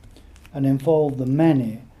few and involve the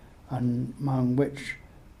many, among which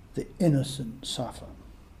the innocent suffer.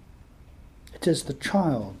 It is the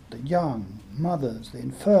child, the young, mothers, the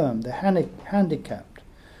infirm, the handicapped,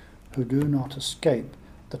 who do not escape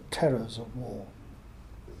the terrors of war.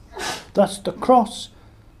 Thus the cross,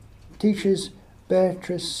 teaches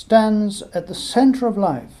Beatrice, stands at the centre of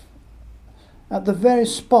life, at the very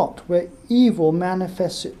spot where evil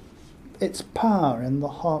manifests its power in the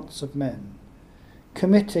hearts of men,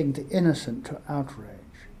 committing the innocent to outrage.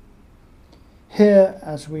 Here,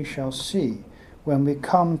 as we shall see, when we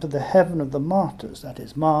come to the heaven of the martyrs, that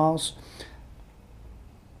is Mars,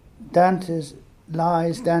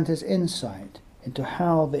 lies Dante's insight into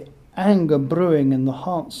how the anger brewing in the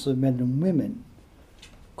hearts of men and women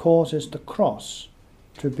causes the cross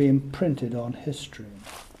to be imprinted on history.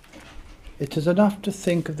 It is enough to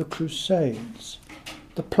think of the Crusades,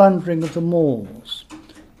 the plundering of the Moors,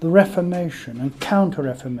 the Reformation and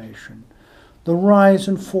Counter-Reformation, the rise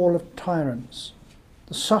and fall of tyrants,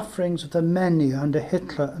 the sufferings of the many under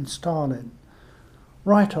Hitler and Stalin,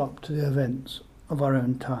 right up to the events of our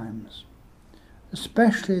own times.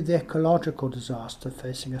 Especially the ecological disaster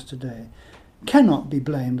facing us today cannot be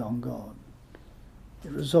blamed on God.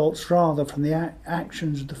 It results rather from the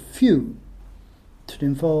actions of the few that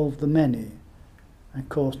involve the many and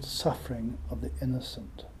cause the suffering of the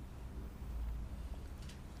innocent.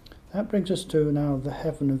 That brings us to now the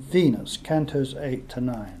heaven of Venus, cantos 8 to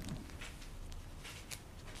 9.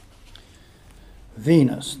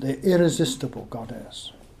 Venus, the irresistible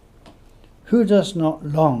goddess. Who does not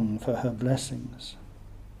long for her blessings?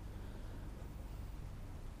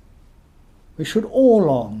 We should all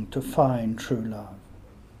long to find true love.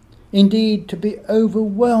 Indeed, to be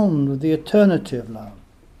overwhelmed with the eternity of love.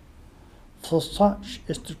 For such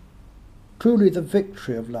is truly the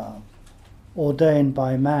victory of love, ordained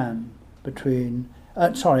by God between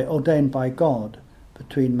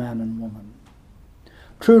man and woman.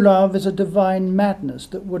 True love is a divine madness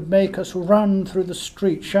that would make us run through the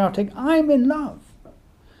street shouting, "I'm in love."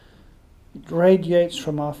 It radiates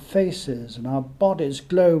from our faces and our bodies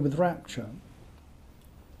glow with rapture.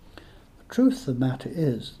 The truth of the matter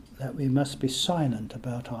is that we must be silent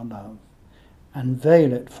about our love and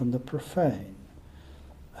veil it from the profane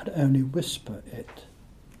and only whisper it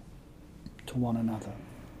to one another.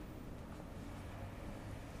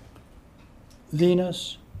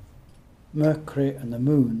 Venus, Mercury and the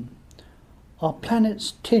Moon are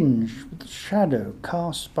planets tinged with the shadow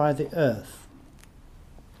cast by the Earth.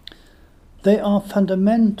 They are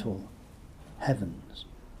fundamental heavens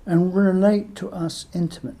and relate to us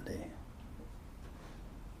intimately.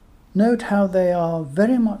 Note how they are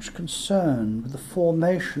very much concerned with the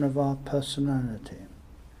formation of our personality.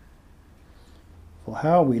 For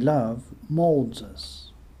how we love moulds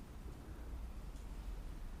us.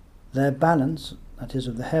 Their balance, that is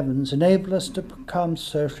of the heavens, enable us to become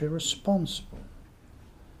socially responsible.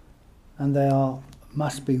 And they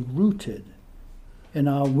must be rooted in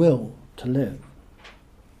our will to live.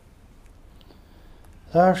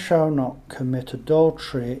 Thou shalt not commit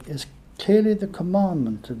adultery is clearly the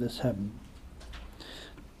commandment of this heaven.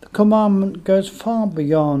 The commandment goes far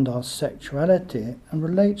beyond our sexuality and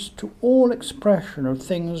relates to all expression of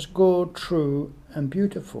things good, true and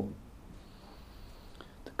beautiful.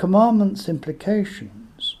 The commandment's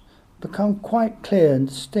implications become quite clear and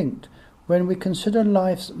distinct when we consider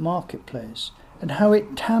life's marketplace and how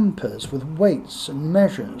it tampers with weights and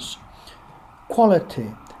measures,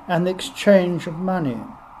 quality and the exchange of money.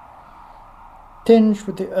 Tinged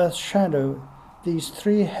with the earth's shadow, these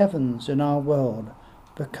three heavens in our world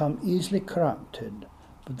become easily corrupted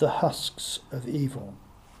with the husks of evil.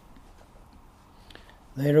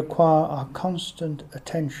 They require our constant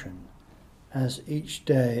attention as each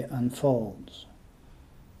day unfolds.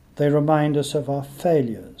 They remind us of our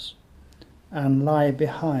failures and lie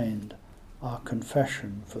behind our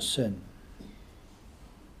confession for sin.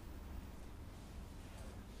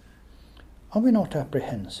 Are we not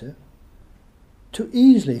apprehensive? Too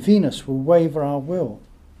easily Venus will waver our will.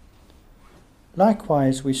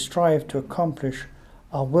 Likewise, we strive to accomplish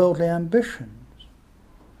our worldly ambitions,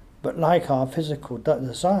 but like our physical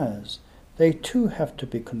desires, they too have to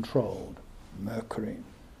be controlled, Mercury,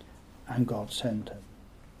 and God-centered.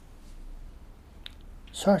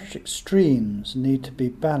 Such extremes need to be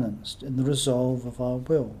balanced in the resolve of our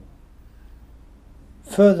will.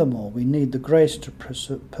 Furthermore, we need the grace to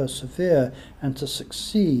persevere and to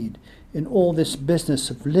succeed in all this business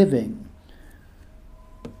of living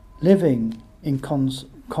in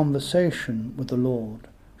conversation with the Lord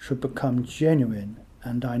should become genuine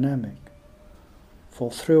and dynamic.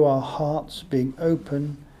 For through our hearts being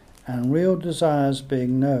open and real desires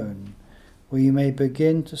being known, we may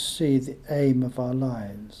begin to see the aim of our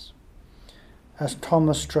lives. As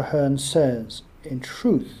Thomas Traherne says, in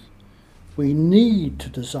truth, we need to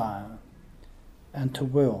desire and to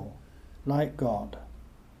will like God,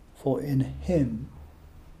 for in Him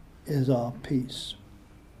is our peace.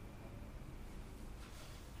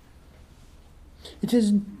 It is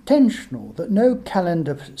intentional that no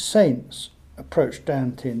calendar of saints approach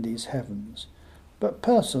Dante in these heavens, but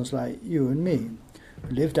persons like you and me,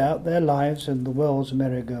 who lived out their lives in the world's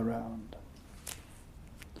merry-go-round.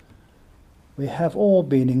 We have all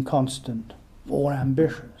been inconstant or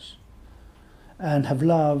ambitious, and have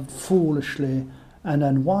loved foolishly and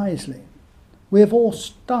unwisely. We have all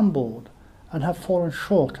stumbled and have fallen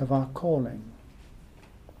short of our calling.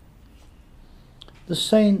 The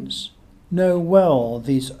saints know well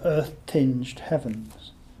these earth-tinged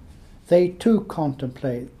heavens. They too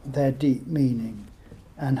contemplate their deep meaning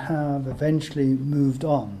and have eventually moved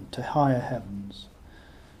on to higher heavens.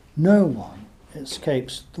 No one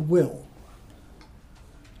escapes the will,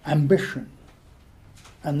 ambition,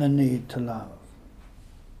 and the need to love.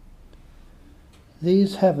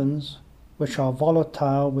 These heavens, which are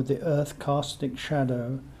volatile with the earth casting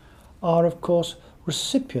shadow, are of course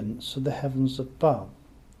recipients of the heavens above.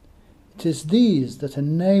 It is these that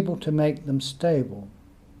enable to make them stable.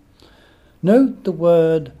 Note the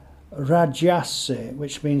word radiasse,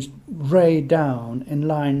 which means ray down, in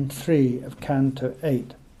line 3 of Canto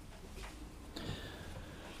 8.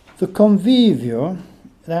 The Convivio,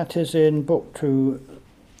 that is in Book 2,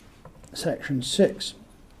 Section 6,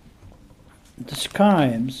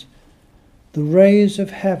 describes the rays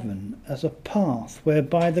of heaven as a path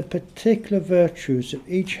whereby the particular virtues of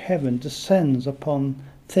each heaven descends upon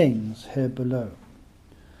things here below.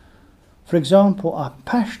 For example, our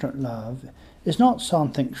passionate love is not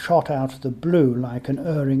something shot out of the blue like an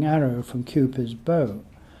erring arrow from Cupid's bow,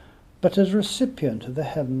 but as a recipient of the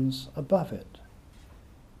heavens above it.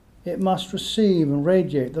 It must receive and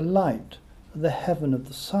radiate the light of the heaven of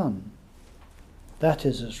the sun. That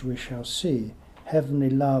is, as we shall see,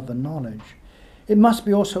 heavenly love and knowledge. It must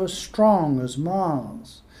be also as strong as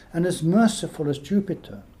Mars, and as merciful as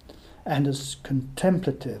Jupiter, and as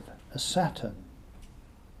contemplative as Saturn.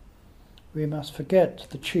 We must forget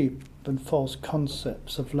the cheap and false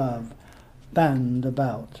concepts of love banned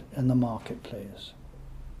about in the marketplace.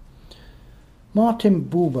 Martin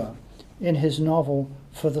Buber, in his novel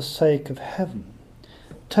For the Sake of Heaven,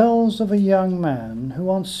 tells of a young man who,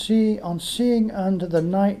 on seeing under the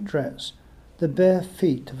night-dress the bare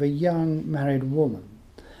feet of a young married woman,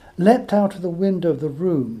 leapt out of the window of the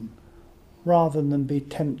room rather than be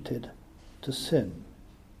tempted to sin.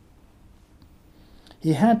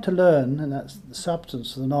 He had to learn, and that's the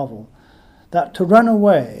substance of the novel, that to run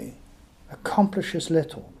away accomplishes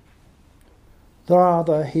little.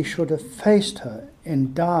 Rather, he should have faced her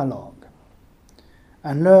in dialogue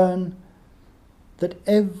and learn that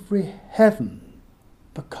every heaven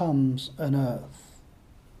becomes an earth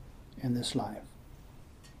in this life.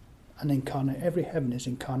 Every heaven is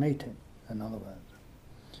incarnated, in other words.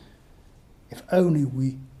 If only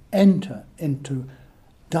we enter into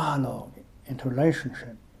dialogue, into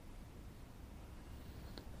relationship.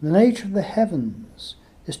 The nature of the heavens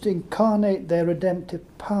is to incarnate their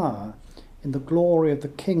redemptive power in the glory of the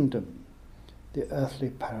kingdom, the earthly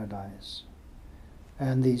paradise.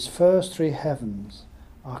 And these first 3 heavens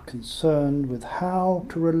are concerned with how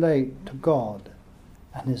to relate to God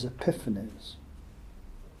and His epiphanies.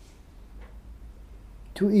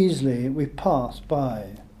 Too easily we pass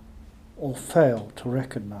by or fail to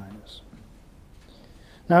recognize.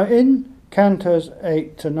 Now in Cantos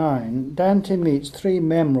 8 to 9, Dante meets 3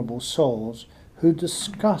 memorable souls who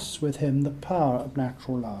discuss with him the power of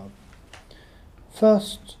natural love.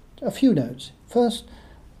 First, a few notes. First,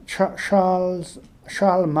 Charles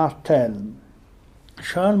Martel.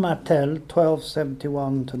 Charles Martel,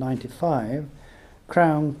 1271 to 95,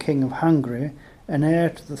 crowned King of Hungary and heir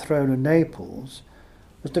to the throne of Naples,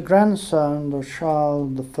 was the grandson of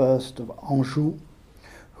Charles I of Anjou,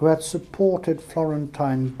 who had supported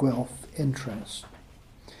Florentine Guelph interests.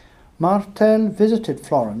 Martel visited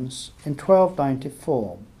Florence in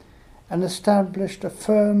 1294 and established a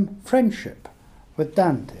firm friendship with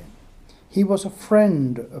Dante. He was a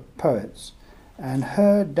friend of poets and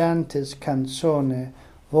heard Dante's canzone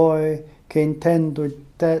Voi che intendo il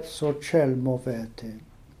terzo ciel movete,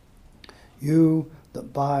 you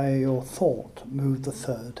that by your thought move the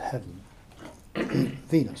third heaven,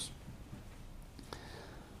 Venus,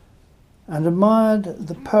 and admired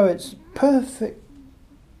the poet's perfect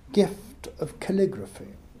gift of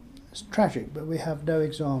calligraphy. It's tragic, but we have no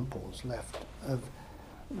examples left of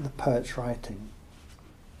the poet's writing.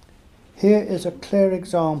 Here is a clear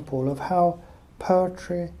example of how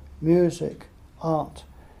poetry, music, art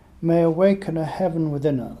may awaken a heaven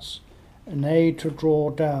within us and aid to draw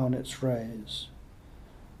down its rays.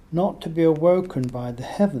 Not to be awoken by the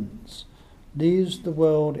heavens leaves the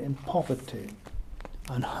world in poverty,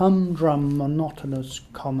 an humdrum, monotonous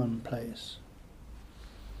commonplace.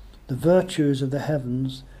 The virtues of the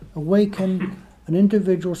heavens awaken an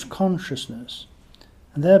individual's consciousness,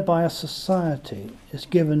 and thereby a society is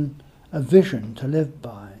given a vision to live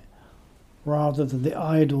by, rather than the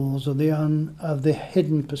idols of the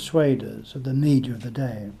hidden persuaders of the media of the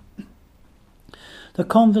day. The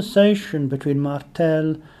conversation between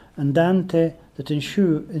Martel and Dante that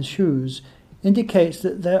ensues indicates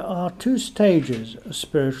that there are two stages of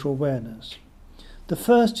spiritual awareness. The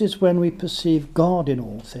first is when we perceive God in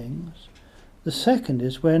all things. The second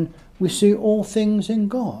is when we see all things in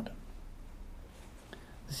God.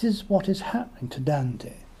 This is what is happening to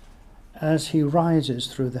Dante as he rises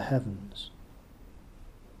through the heavens.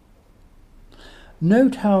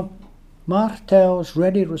 Note how Martel's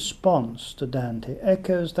ready response to Dante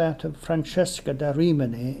echoes that of Francesca da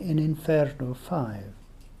Rimini in Inferno 5.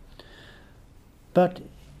 But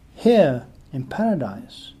here in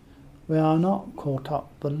paradise we are not caught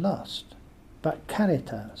up with lust, but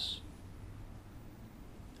caritas,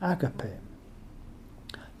 agape.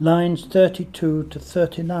 Lines 32 to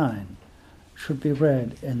 39 should be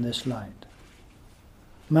read in this light.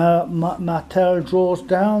 Martel draws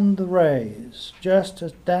down the rays just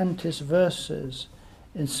as Dante's verses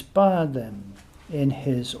inspired them in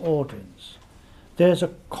his audience. There's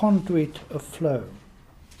a conduit of flow.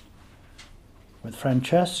 With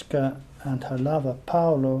Francesca and her lover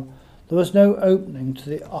Paolo, there was no opening to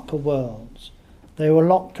the upper worlds. They were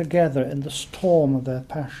locked together in the storm of their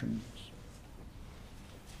passions.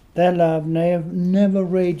 Their love never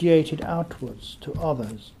radiated outwards to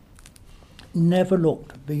others, never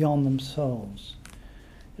looked beyond themselves.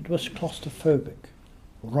 It was claustrophobic,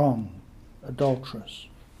 wrong, adulterous.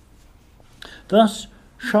 Thus,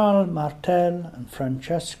 Charles Martel and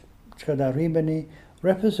Francesca da Rimini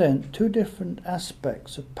represent two different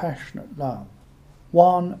aspects of passionate love.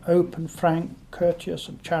 One, open, frank, courteous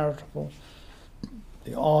and charitable.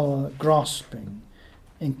 The other, grasping,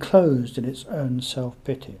 enclosed in its own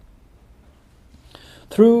self-pity.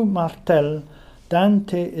 Through Martel,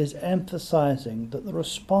 Dante is emphasizing that the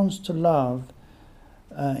response to love,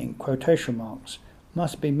 in quotation marks,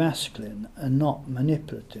 must be masculine and not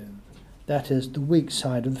manipulative. That is, the weak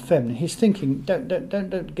side of the feminine. He's thinking, don't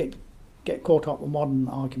get caught up with modern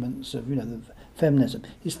arguments of, the feminism.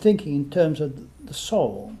 He's thinking in terms of the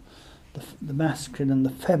soul, the masculine and the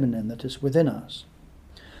feminine that is within us.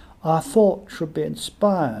 Our thought should be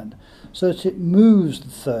inspired so that it moves the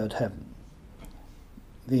third heaven,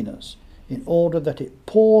 Venus, in order that it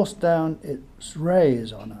pours down its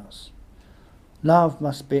rays on us. Love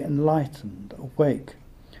must be enlightened, awake,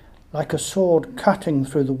 like a sword cutting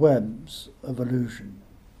through the webs of illusion.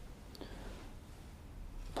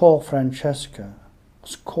 Poor Francesca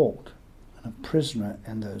was caught and a prisoner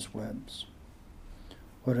in those webs,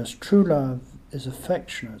 whereas true love is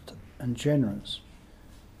affectionate and generous.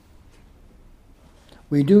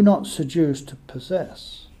 We do not seduce to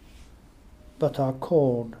possess, but are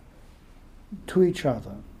called to each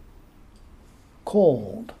other,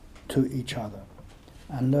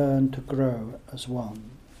 and learn to grow as one.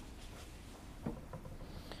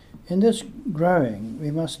 In this growing,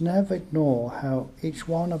 we must never ignore how each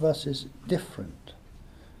one of us is different.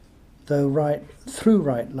 Though through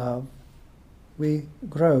right love, we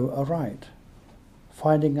grow aright,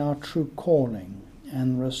 finding our true calling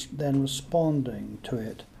and then responding to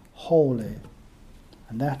it wholly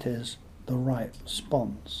and that is the right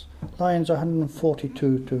response. Lines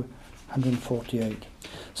 142 to 148.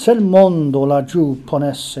 Se il mondo laggiù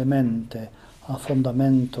ponesse mente al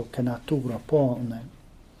fondamento che natura pone,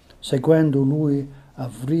 seguendo lui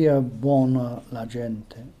avria buona la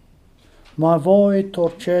gente. Ma voi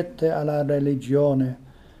torcete alla religione,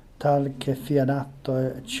 tal che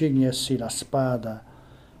fianato cignesi la spada,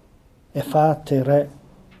 e fate re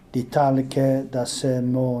di tal che da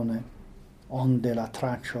semone, onde la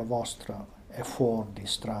traccia vostra è fuor di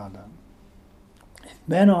strada. If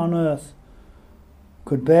men on earth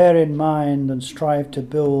could bear in mind and strive to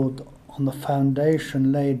build on the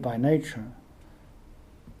foundation laid by nature,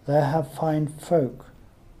 there have fine folk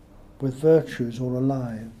with virtues all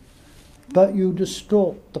alive. But you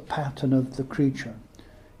distort the pattern of the creature.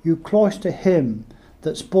 You cloister him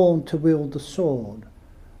that's born to wield the sword,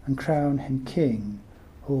 and crown him king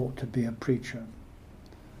who ought to be a preacher.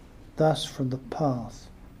 Thus from the path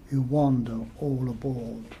you wander all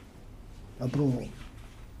abroad.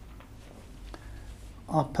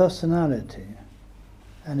 Our personality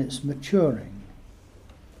and its maturing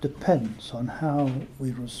depends on how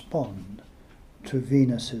we respond to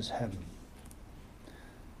Venus's heaven.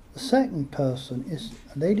 The second person is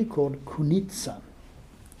a lady called Kunitsa.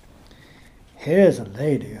 Here's a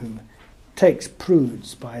lady who takes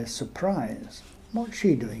prudes by surprise. What's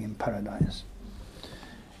she doing in paradise?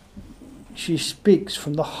 She speaks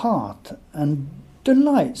from the heart and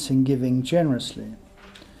delights in giving generously.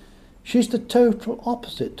 She's the total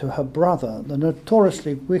opposite to her brother, the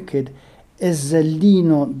notoriously wicked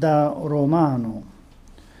Ezzelino da Romano.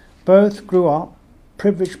 Both grew up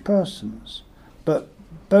privileged persons, but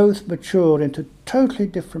both matured into totally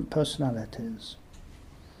different personalities.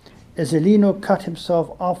 Ezzelino cut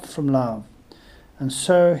himself off from love, and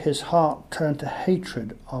so his heart turned to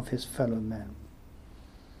hatred of his fellow men.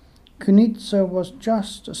 Kunitsa was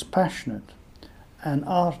just as passionate and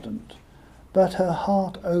ardent, but her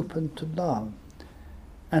heart opened to love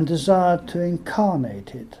and desired to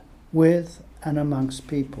incarnate it with and amongst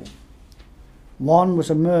people. One was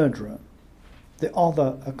a murderer, the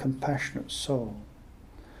other a compassionate soul.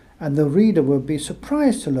 And the reader will be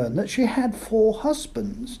surprised to learn that she had 4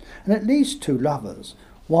 husbands and at least 2 lovers,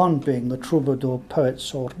 one being the troubadour poet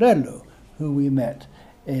Sordello, who we met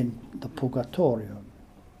in the Purgatorio.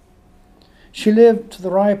 She lived to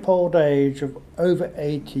the ripe old age of over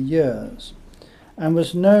 80 years and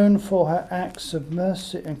was known for her acts of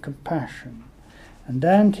mercy and compassion, and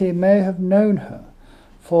Dante may have known her,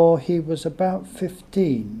 for he was about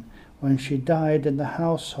 15 when she died in the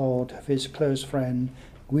household of his close friend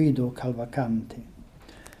Guido Cavalcanti.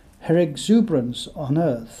 Her exuberance on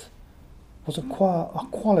earth was a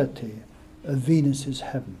quality of Venus's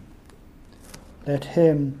heaven. Let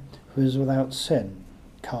him who is without sin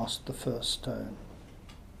cast the first stone.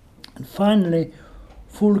 And finally,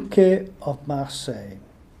 Foulque of Marseille.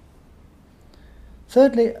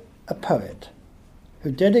 Thirdly, a poet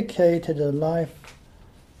who dedicated a life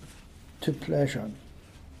to pleasure,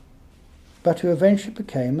 but who eventually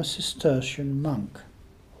became a Cistercian monk,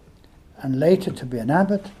 and later to be an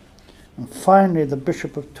abbot, and finally the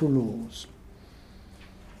Bishop of Toulouse.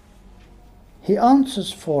 He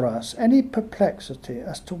answers for us any perplexity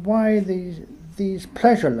as to why these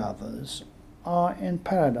pleasure lovers are in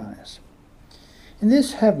paradise. In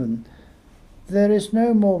this heaven there is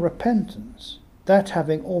no more repentance, that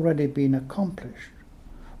having already been accomplished.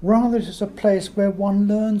 Rather it is a place where one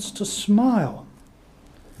learns to smile.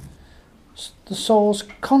 The souls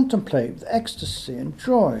contemplate with ecstasy and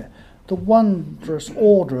joy the wondrous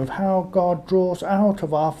order of how God draws out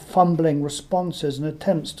of our fumbling responses and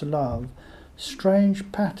attempts to love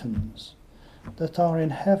strange patterns that are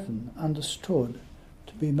in heaven understood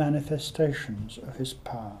to be manifestations of his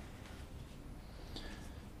power.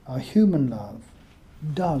 Our human love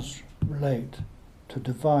does relate to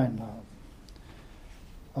divine love.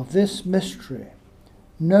 Of this mystery,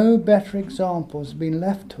 no better example has been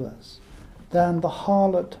left to us than the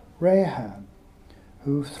harlot Rahab,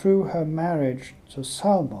 who through her marriage to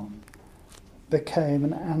Salmon became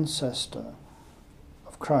an ancestor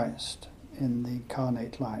of Christ in the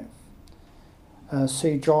incarnate life.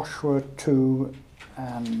 See Joshua 2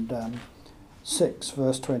 and 6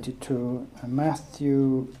 verse 22, and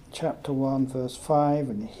Matthew chapter 1 verse 5,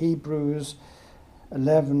 and Hebrews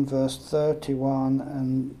 11 verse 31,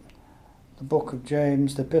 and the book of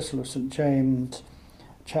James, the Epistle of St. James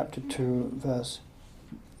chapter 2 verse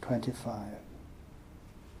 25.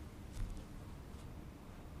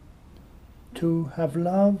 To have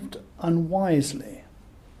loved unwisely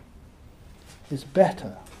is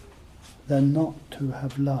better than not to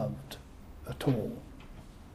have loved at all.